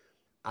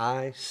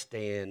 I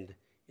stand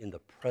in the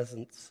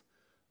presence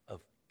of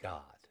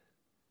God.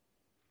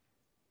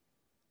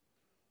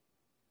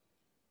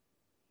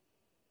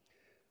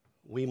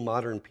 We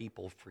modern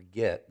people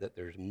forget that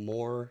there's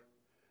more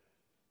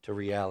to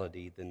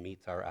reality than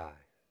meets our eye.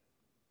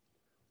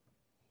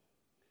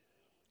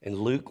 And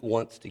Luke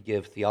wants to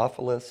give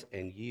Theophilus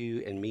and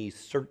you and me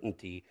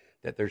certainty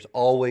that there's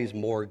always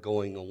more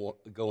going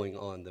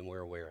on than we're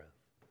aware of.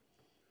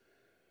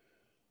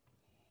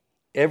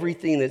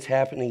 Everything that's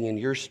happening in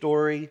your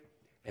story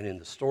and in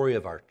the story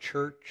of our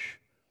church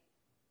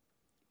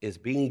is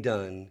being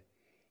done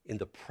in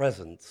the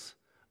presence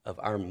of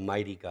our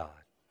mighty God.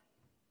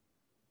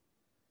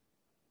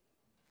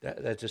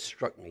 That just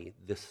struck me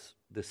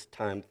this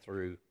time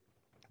through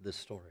this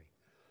story.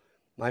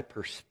 My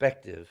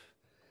perspective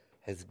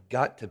has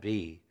got to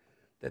be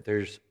that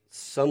there's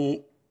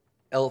something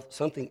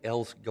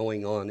else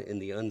going on in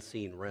the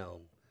unseen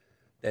realm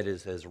that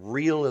is as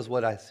real as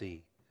what I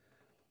see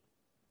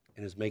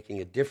and is making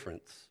a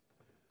difference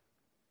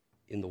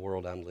in the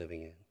world I'm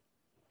living in.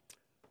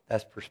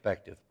 That's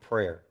perspective.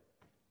 Prayer.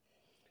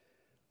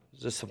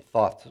 Just some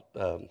thoughts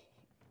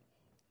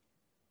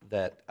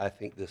that I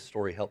think this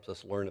story helps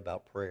us learn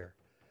about prayer.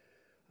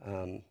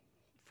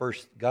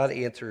 First, God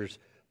answers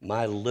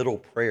my little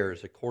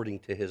prayers according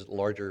to his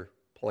larger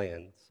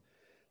plans.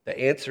 The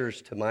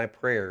answers to my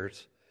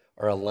prayers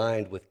are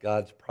aligned with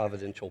God's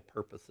providential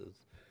purposes.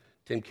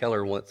 Tim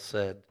Keller once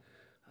said,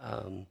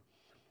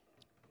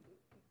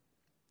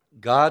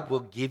 God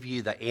will give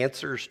you the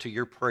answers to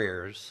your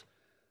prayers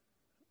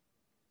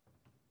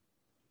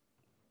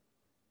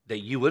that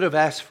you would have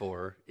asked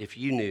for if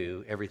you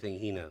knew everything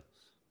he knows.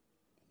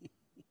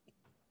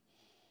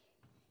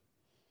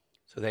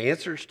 So the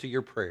answers to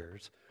your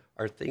prayers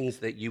are things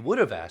that you would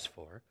have asked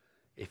for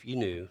if you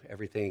knew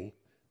everything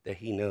that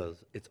he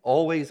knows. It's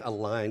always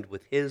aligned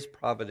with his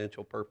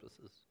providential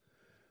purposes.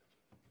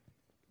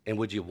 And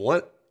would you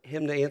want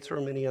him to answer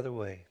them any other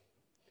way?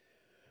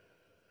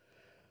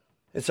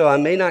 And so I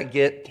may not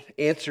get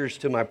answers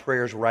to my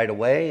prayers right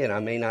away, and I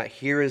may not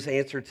hear his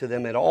answer to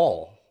them at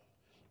all.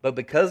 But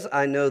because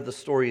I know the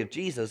story of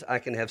Jesus, I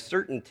can have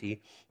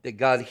certainty that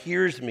God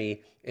hears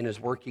me and is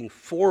working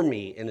for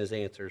me in his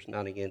answers,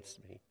 not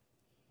against me.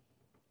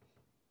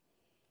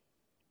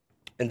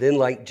 And then,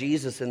 like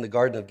Jesus in the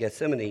Garden of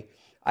Gethsemane,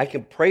 I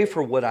can pray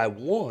for what I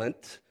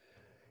want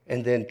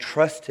and then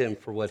trust him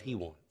for what he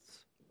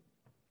wants.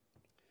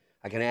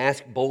 I can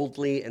ask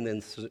boldly and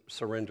then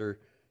surrender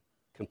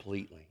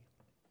completely.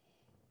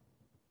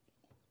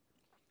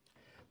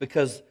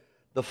 Because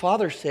the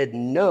Father said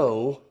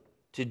no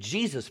to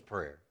Jesus'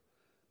 prayer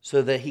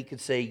so that he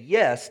could say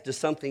yes to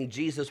something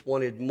Jesus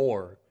wanted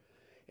more,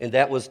 and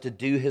that was to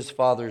do his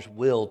Father's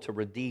will, to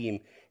redeem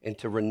and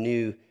to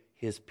renew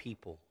his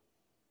people.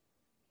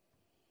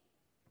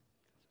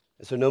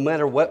 And so no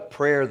matter what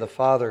prayer the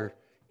Father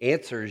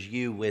answers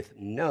you with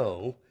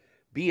no,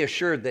 be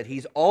assured that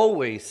he's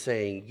always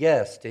saying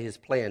yes to his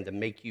plan to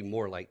make you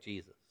more like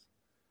Jesus.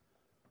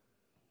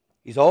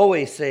 He's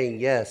always saying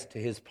yes to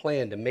his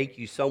plan to make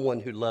you someone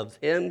who loves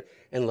him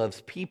and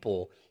loves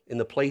people in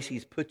the place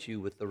he's put you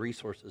with the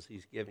resources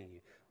he's given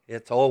you.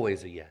 It's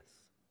always a yes.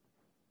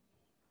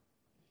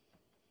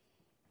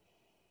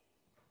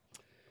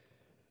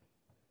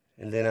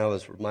 And then I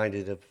was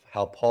reminded of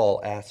how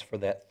Paul asked for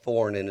that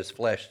thorn in his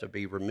flesh to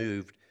be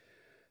removed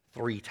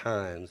 3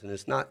 times. And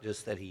it's not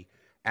just that he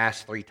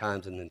asked 3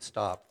 times and then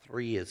stopped.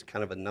 3 is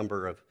kind of a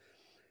number of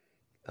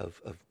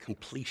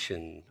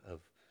completion,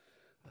 of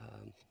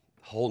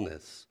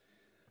wholeness.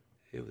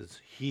 It was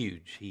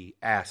huge. He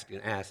asked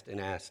and asked and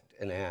asked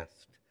and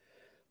asked.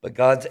 But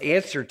God's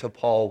answer to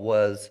Paul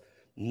was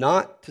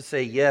not to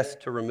say yes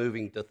to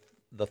removing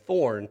the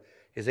thorn.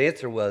 His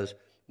answer was,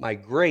 my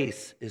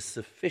grace is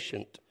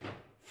sufficient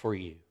for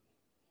you.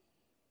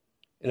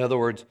 In other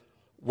words,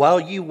 while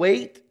you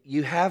wait,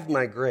 you have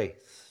my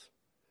grace.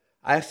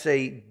 I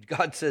say,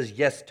 God says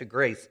yes to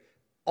grace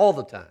all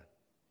the time.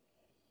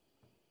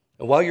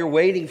 And while you're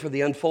waiting for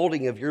the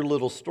unfolding of your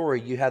little story,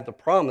 you have the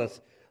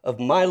promise of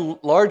my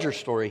larger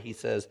story, he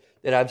says,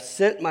 that I've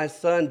sent my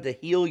son to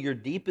heal your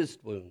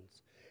deepest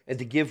wounds and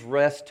to give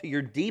rest to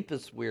your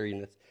deepest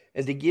weariness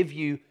and to give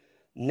you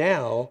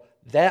now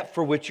that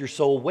for which your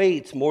soul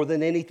waits more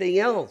than anything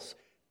else.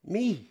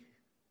 Me,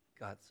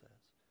 God says.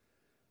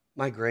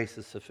 My grace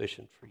is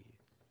sufficient for you.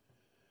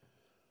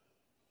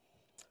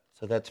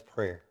 So that's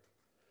prayer.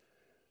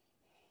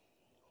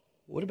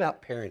 What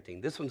about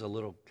parenting? This one's a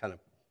little kind of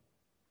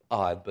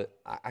odd, but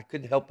I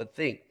couldn't help but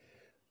think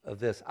of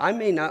this. You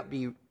may not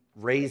be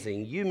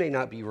raising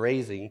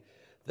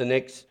the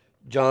next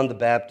John the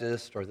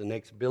Baptist or the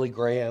next Billy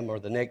Graham or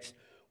the next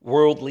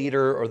world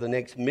leader or the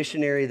next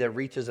missionary that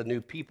reaches a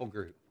new people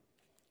group.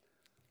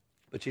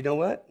 But you know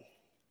what?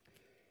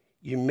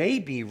 You may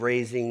be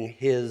raising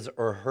his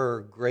or her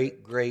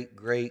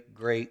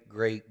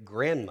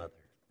great-great-great-great-great-grandmother.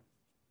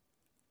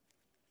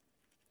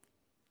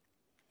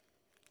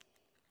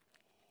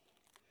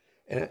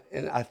 And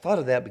I thought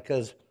of that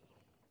because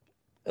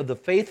of the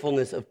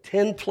faithfulness of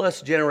 10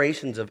 plus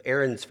generations of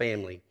Aaron's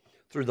family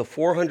through the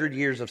 400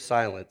 years of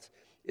silence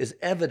is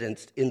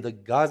evidenced in the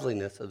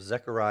godliness of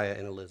Zechariah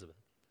and Elizabeth.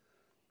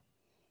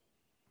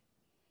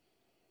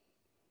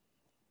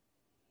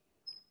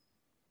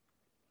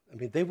 I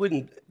mean, they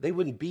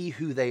wouldn't be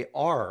who they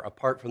are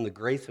apart from the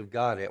grace of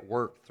God at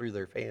work through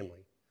their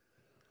family.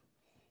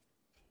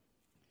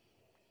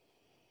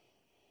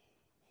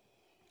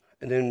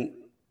 And then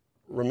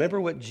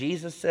remember what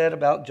Jesus said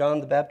about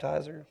John the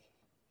Baptizer?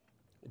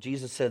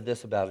 Jesus said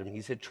this about him.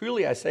 He said,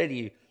 truly I say to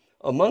you,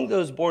 among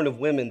those born of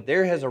women,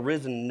 there has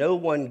arisen no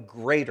one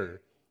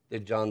greater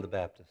than John the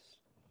Baptist.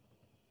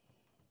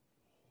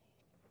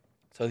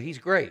 So he's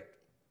great.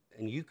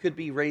 And you could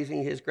be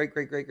raising his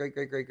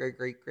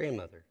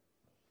great-great-great-great-great-great-great-great-grandmother.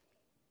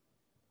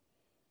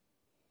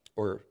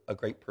 Or a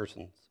great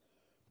person's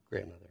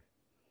grandmother.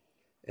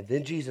 And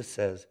then Jesus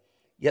says,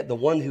 yet the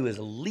one who is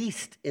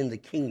least in the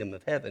kingdom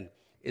of heaven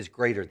is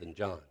greater than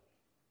John.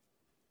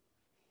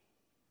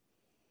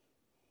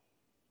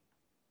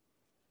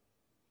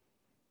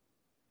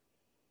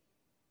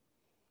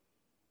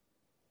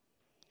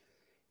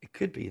 It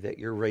could be that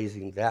you're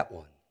raising that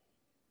one.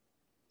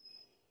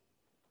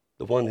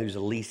 The one who's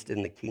least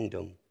in the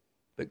kingdom,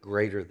 but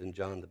greater than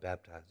John the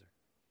Baptizer.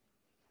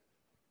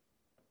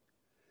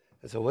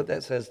 And so what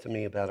that says to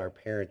me about our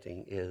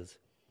parenting is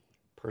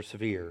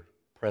persevere,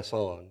 press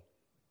on,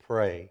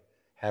 pray,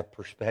 have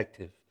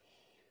perspective,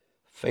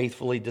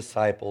 faithfully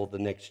disciple the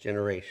next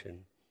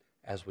generation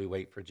as we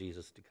wait for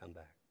Jesus to come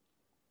back.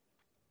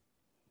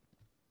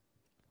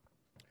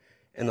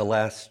 And the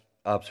last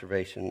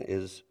observation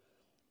is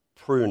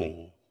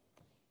pruning.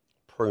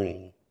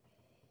 Pruning.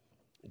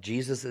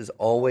 Jesus is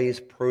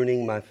always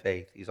pruning my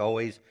faith. He's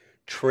always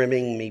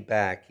trimming me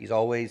back. He's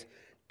always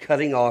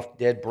cutting off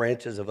dead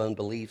branches of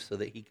unbelief so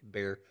that he can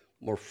bear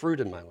more fruit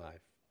in my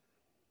life.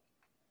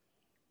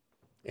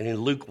 And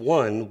in Luke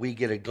 1, we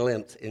get a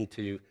glimpse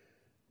into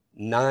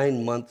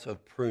 9 months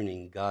of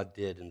pruning God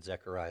did in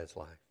Zechariah's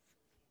life.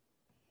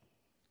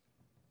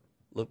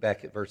 Look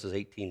back at verses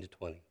 18 to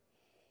 20.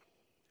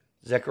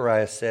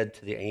 Zechariah said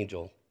to the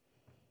angel,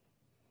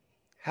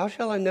 how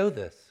shall I know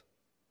this?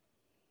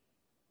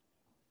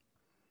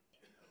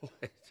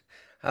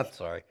 I'm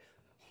sorry.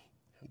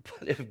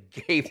 But if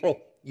Gabriel,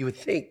 you would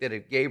think that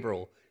if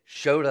Gabriel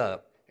showed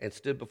up and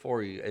stood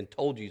before you and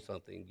told you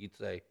something, you'd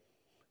say,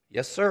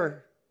 yes,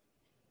 sir.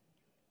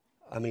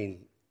 I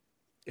mean,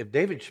 if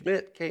David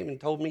Schmidt came and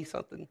told me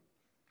something,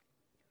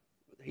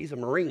 he's a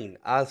Marine.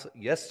 I said,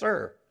 yes,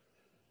 sir.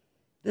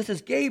 This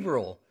is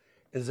Gabriel.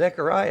 And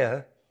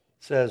Zechariah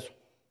says,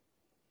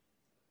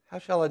 how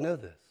shall I know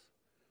this?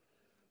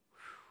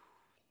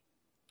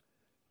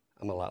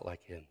 I'm a lot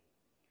like him.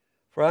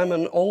 For I'm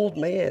an old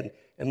man,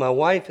 and my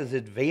wife is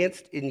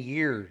advanced in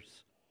years.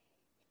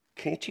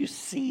 Can't you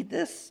see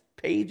this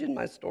page in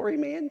my story,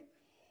 man?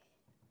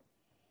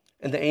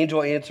 And the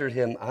angel answered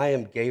him, I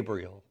am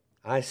Gabriel.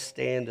 I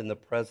stand in the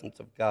presence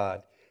of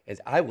God,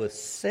 as I was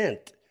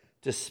sent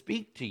to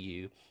speak to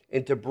you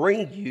and to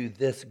bring you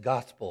this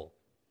gospel,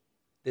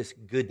 this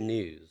good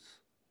news.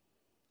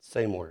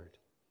 Same word.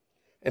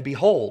 And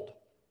behold,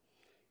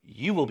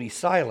 you will be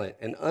silent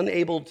and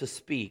unable to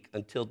speak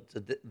until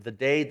the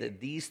day that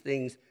these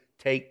things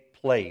take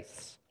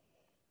place,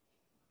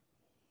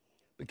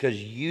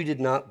 because you did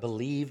not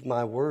believe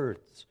my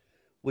words,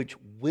 which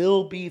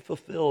will be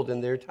fulfilled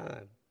in their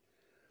time.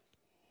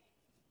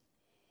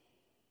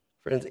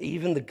 Friends,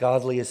 even the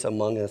godliest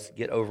among us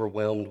get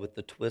overwhelmed with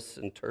the twists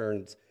and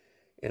turns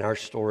in our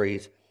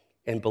stories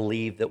and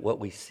believe that what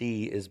we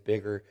see is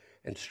bigger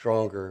and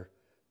stronger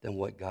than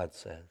what God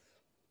says.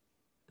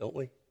 Don't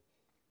we?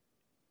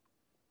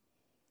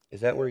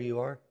 Is that where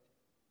you are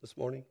this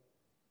morning?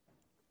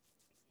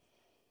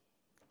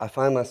 I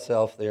find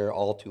myself there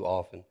all too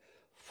often,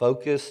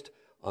 focused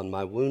on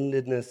my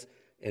woundedness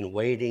and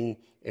waiting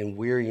and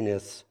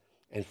weariness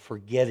and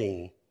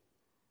forgetting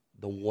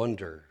the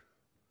wonder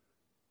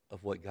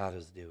of what God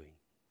is doing.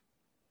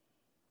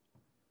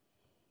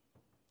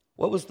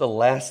 What was the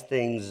last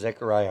thing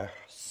Zechariah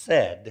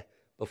said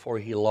before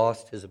he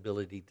lost his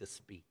ability to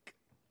speak?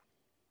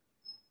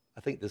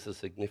 I think this is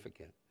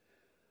significant.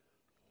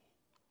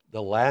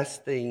 The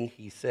last thing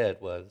he said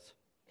was,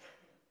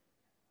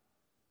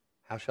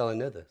 how shall I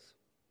know this?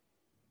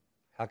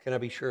 How can I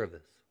be sure of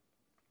this?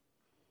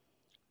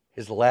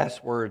 His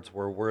last words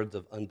were words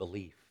of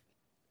unbelief.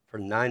 For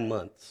 9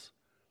 months,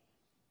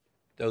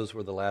 those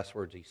were the last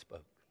words he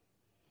spoke.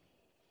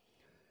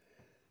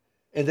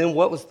 And then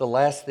what was the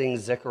last thing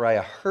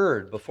Zechariah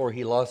heard before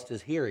he lost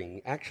his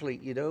hearing? Actually,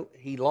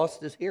 he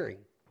lost his hearing.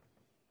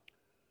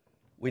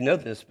 We know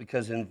this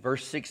because in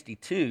verse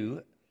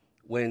 62,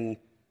 when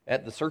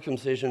at the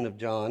circumcision of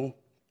John,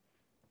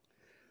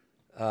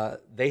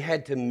 they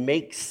had to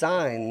make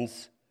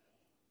signs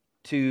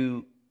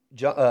to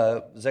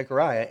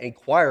Zechariah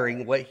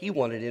inquiring what he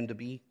wanted him to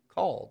be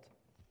called.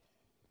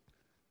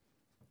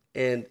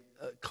 And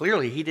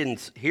clearly he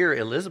didn't hear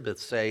Elizabeth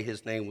say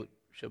his name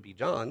shall be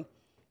John,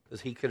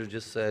 because he could have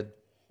just said,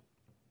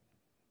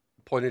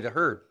 pointed at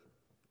her.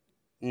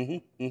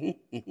 He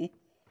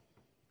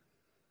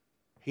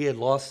had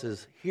lost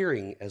his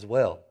hearing as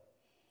well.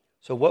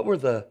 So what were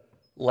the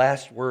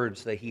last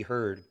words that he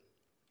heard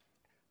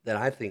that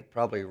I think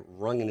probably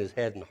rung in his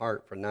head and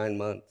heart for 9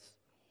 months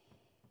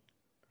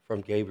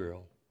from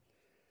Gabriel?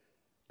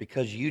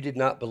 Because you did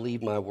not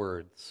believe my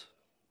words,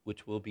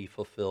 which will be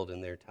fulfilled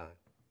in their time.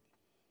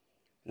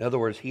 In other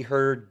words, he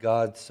heard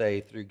God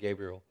say through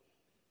Gabriel,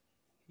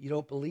 you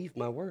don't believe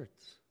my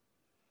words.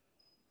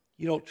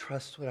 You don't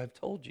trust what I've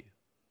told you.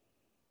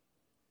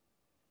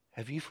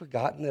 Have you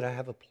forgotten that I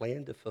have a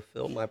plan to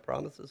fulfill my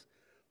promises?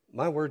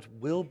 My words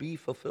will be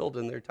fulfilled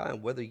in their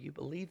time, whether you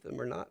believe them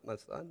or not, my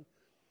son.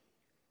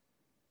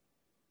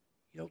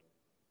 You don't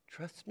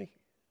trust me?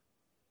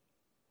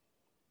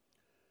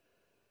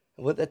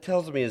 And what that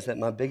tells me is that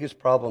my biggest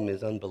problem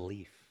is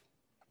unbelief.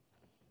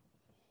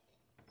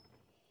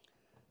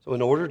 So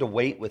in order to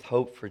wait with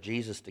hope for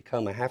Jesus to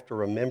come, I have to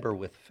remember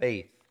with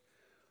faith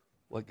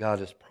what God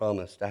has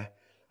promised. I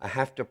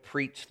have to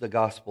preach the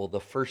gospel, the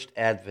first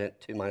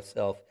advent, to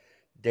myself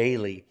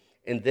daily,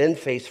 and then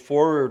face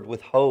forward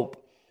with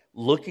hope,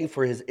 looking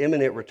for his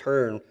imminent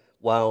return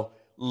while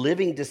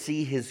living to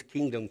see his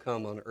kingdom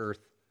come on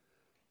earth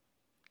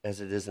as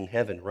it is in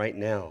heaven right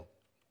now.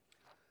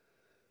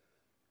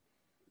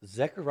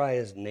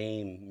 Zechariah's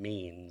name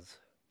means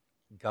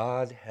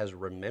God has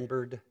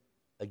remembered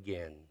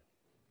again.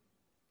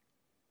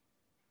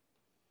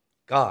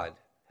 God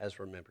has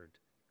remembered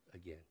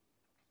again.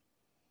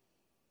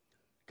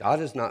 God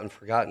has not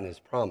forgotten his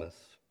promise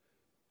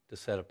to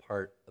set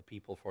apart a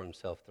people for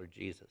himself through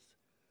Jesus.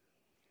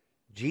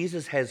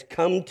 Jesus has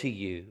come to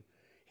you.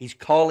 He's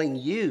calling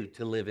you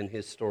to live in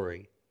his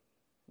story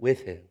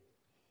with him.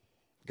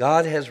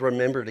 God has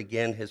remembered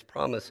again his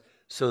promise,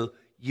 so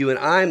you and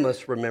I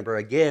must remember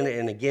again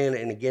and again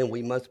and again.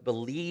 We must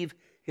believe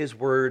his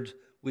words,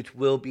 which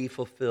will be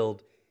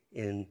fulfilled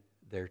in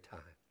their time.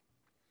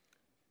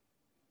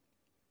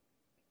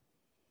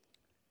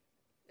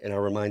 And I'll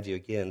remind you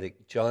again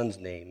that John's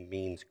name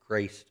means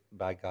graced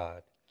by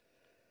God.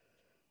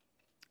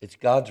 It's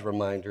God's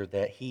reminder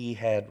that he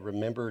had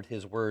remembered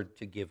his word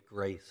to give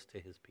grace to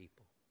his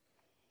people.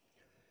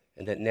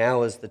 And that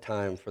now is the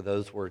time for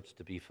those words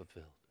to be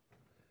fulfilled.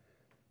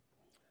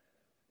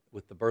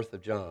 With the birth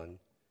of John,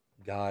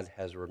 God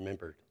has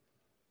remembered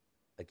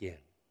again.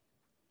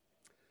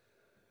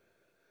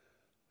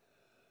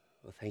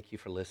 Well, thank you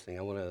for listening.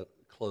 I want to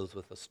close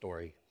with a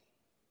story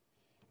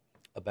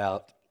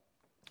about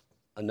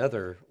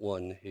another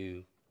one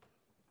who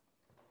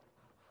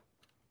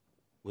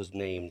was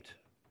named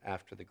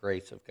after the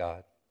grace of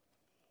God.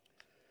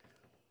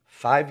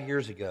 5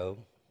 years ago,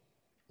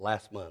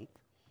 last month,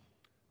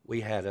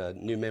 we had a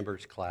new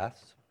members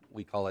class.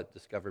 We call it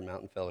Discover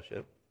Mountain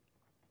Fellowship.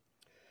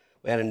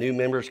 We had a new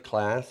members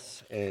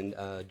class, and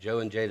Joe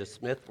and Jada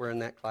Smith were in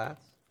that class.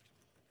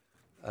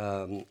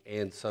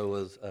 And so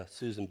was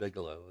Susan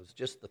Bigelow. It was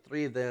just the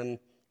three of them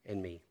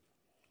and me.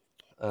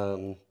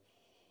 And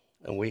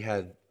we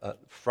had a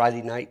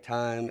Friday night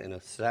time and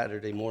a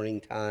Saturday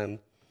morning time.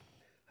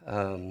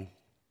 And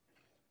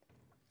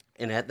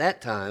at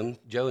that time,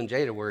 Joe and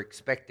Jada were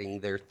expecting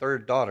their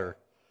third daughter,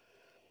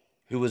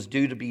 who was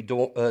due to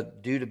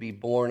be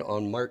born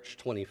on March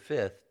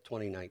 25th,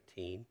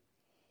 2019,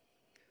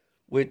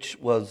 which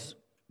was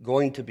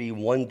going to be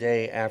one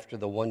day after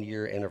the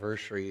 1-year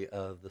anniversary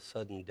of the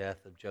sudden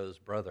death of Joe's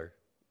brother,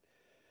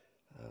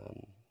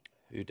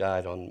 who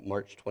died on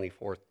March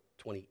 24th,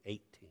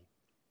 2018.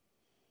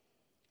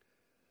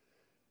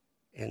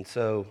 And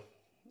so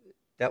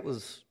that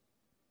was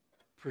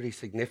pretty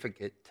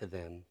significant to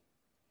them,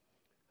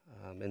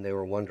 and they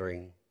were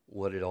wondering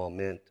what it all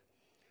meant.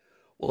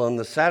 Well, on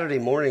the Saturday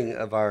morning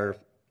of our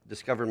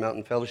Discover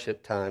Mountain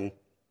Fellowship time,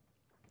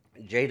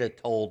 Jada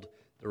told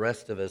the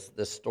rest of us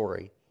this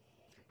story.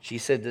 She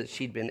said that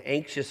she'd been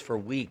anxious for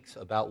weeks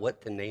about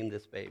what to name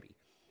this baby.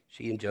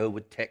 She and Joe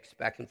would text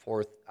back and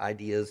forth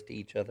ideas to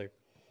each other.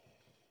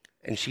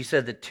 And she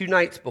said that 2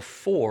 nights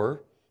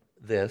before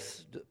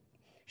this,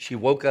 she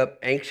woke up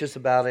anxious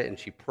about it, and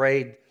she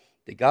prayed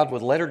that God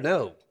would let her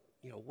know,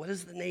 what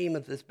is the name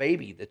of this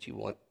baby that you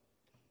want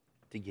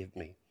to give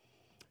me?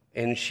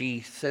 And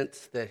she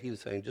sensed that he was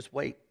saying, just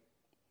wait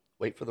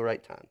for the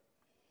right time.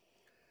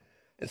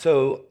 And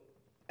so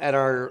at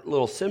our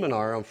little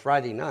seminar on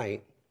Friday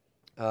night,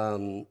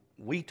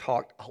 we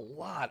talked a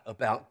lot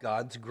about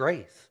God's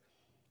grace.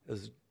 It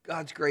was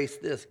God's grace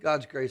this,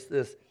 God's grace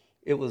this.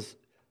 It was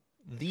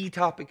the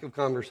topic of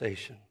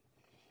conversation.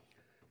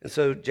 And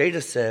so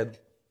Jada said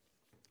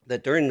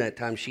that during that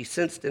time she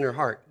sensed in her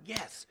heart,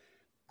 yes,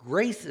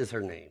 Grace is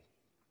her name.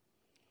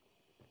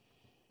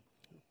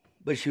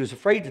 But she was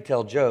afraid to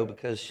tell Joe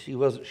because she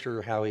wasn't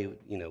sure how he,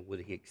 would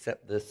he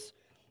accept this?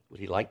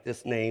 Would he like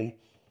this name?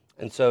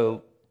 And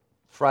so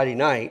Friday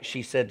night,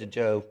 she said to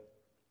Joe,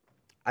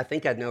 I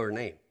think I know her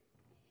name.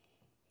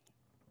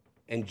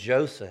 And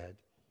Joe said,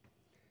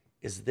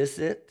 is this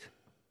it?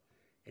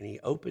 And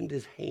he opened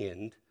his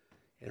hand,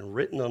 and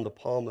written on the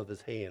palm of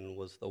his hand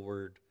was the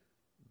word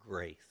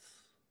grace.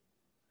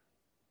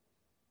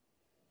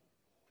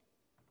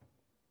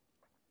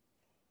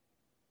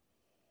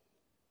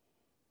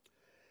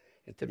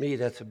 And to me,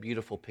 that's a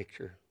beautiful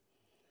picture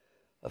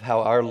of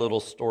how our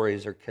little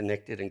stories are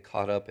connected and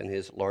caught up in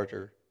his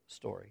larger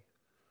story.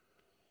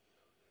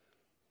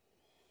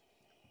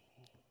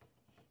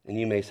 And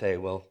you may say,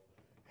 well,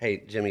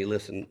 hey, Jimmy,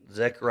 listen,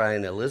 Zechariah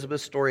and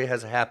Elizabeth's story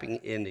has a happy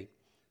ending.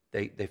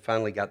 They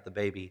finally got the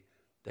baby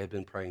they've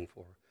been praying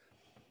for.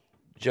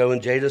 Joe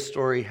and Jada's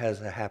story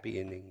has a happy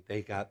ending.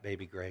 They got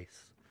baby Grace.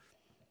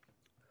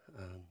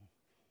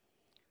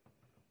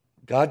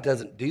 God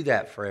doesn't do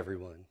that for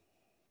everyone,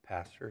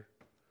 Pastor.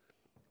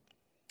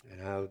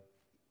 And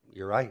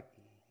you're right.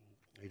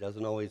 He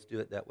doesn't always do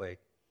it that way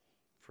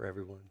for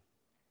everyone.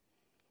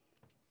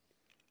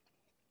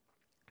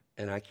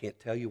 And I can't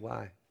tell you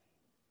why.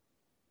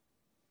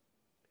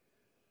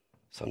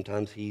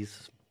 Sometimes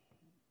he's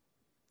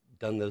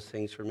done those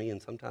things for me,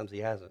 and sometimes he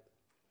hasn't.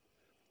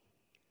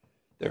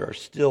 There are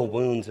still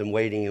wounds and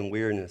waiting and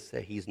weariness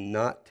that he's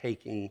not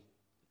taken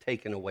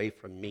away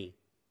from me.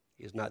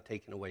 He is not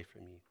taken away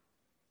from you.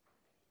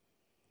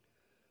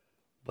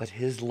 But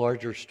his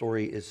larger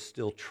story is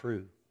still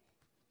true,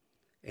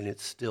 and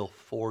it's still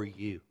for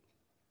you.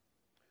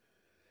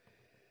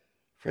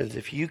 Friends,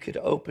 if you could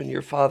open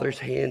your Father's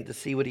hand to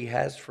see what he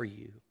has for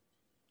you,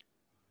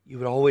 you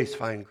would always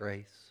find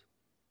grace.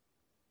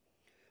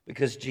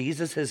 Because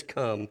Jesus has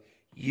come,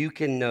 you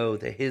can know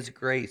that his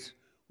grace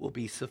will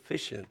be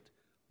sufficient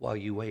while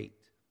you wait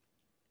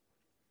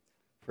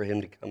for him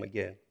to come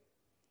again.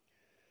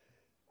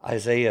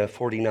 Isaiah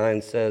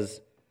 49 says,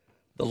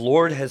 the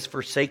Lord has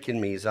forsaken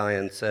me,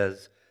 Zion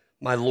says.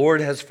 My Lord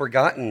has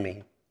forgotten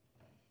me.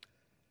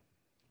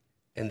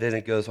 And then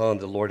it goes on,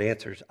 the Lord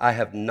answers, I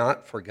have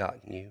not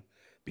forgotten you.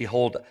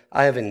 Behold,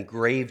 I have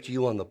engraved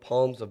you on the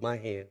palms of my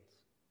hands.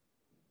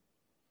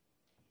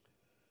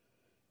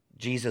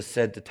 Jesus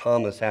said to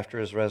Thomas after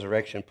his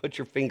resurrection, put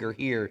your finger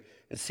here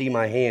and see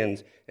my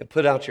hands, and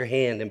put out your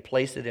hand and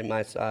place it in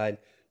my side.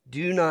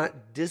 Do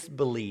not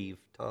disbelieve,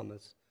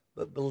 Thomas,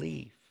 but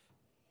believe.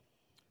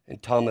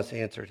 And Thomas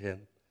answered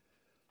him,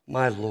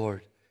 my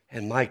Lord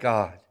and my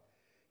God.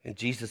 And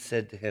Jesus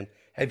said to him,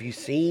 have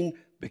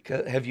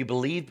you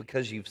believed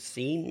because you've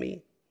seen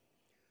me?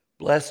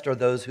 Blessed are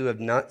those who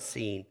have not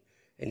seen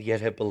and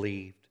yet have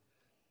believed.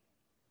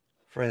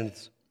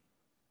 Friends,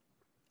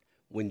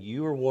 when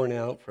you are worn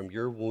out from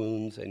your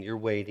wounds and your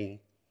waiting,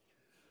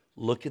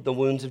 look at the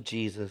wounds of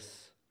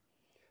Jesus,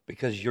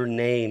 because your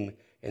name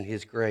and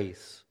his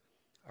grace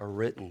are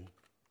written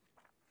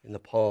in the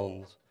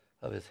palms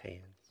of his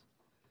hands.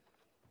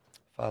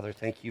 Father,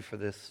 thank you for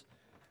this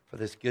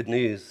good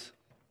news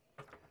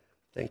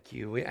Thank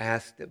you. We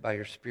ask that by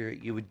your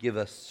Spirit you would give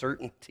us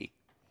certainty,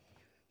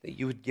 that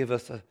you would give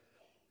us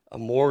a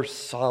more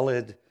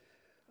solid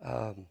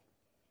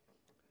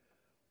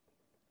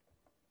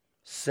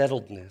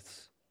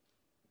settledness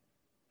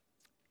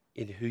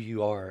in who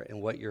you are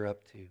and what you're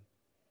up to.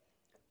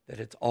 That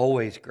it's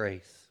always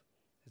grace.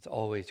 It's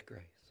always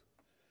grace.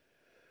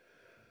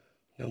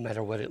 No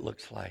matter what it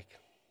looks like,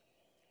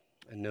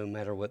 and no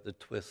matter what the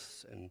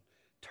twists and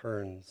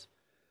turns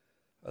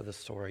of the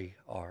story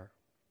are,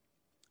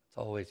 it's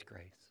always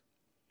grace.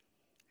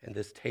 And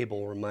this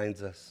table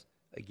reminds us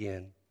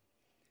again,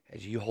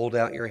 as you hold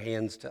out your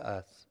hands to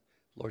us,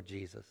 Lord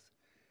Jesus,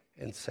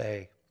 and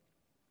say,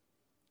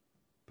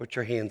 put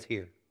your hands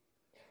here.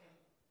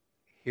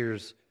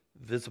 Here's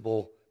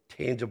visible,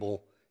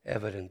 tangible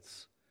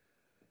evidence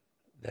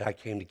that I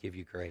came to give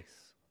you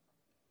grace.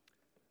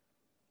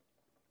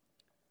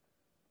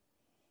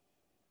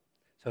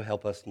 So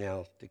help us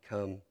now to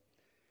come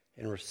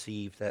and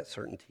receive that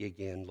certainty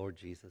again, Lord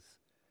Jesus.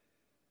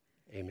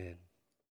 Amen.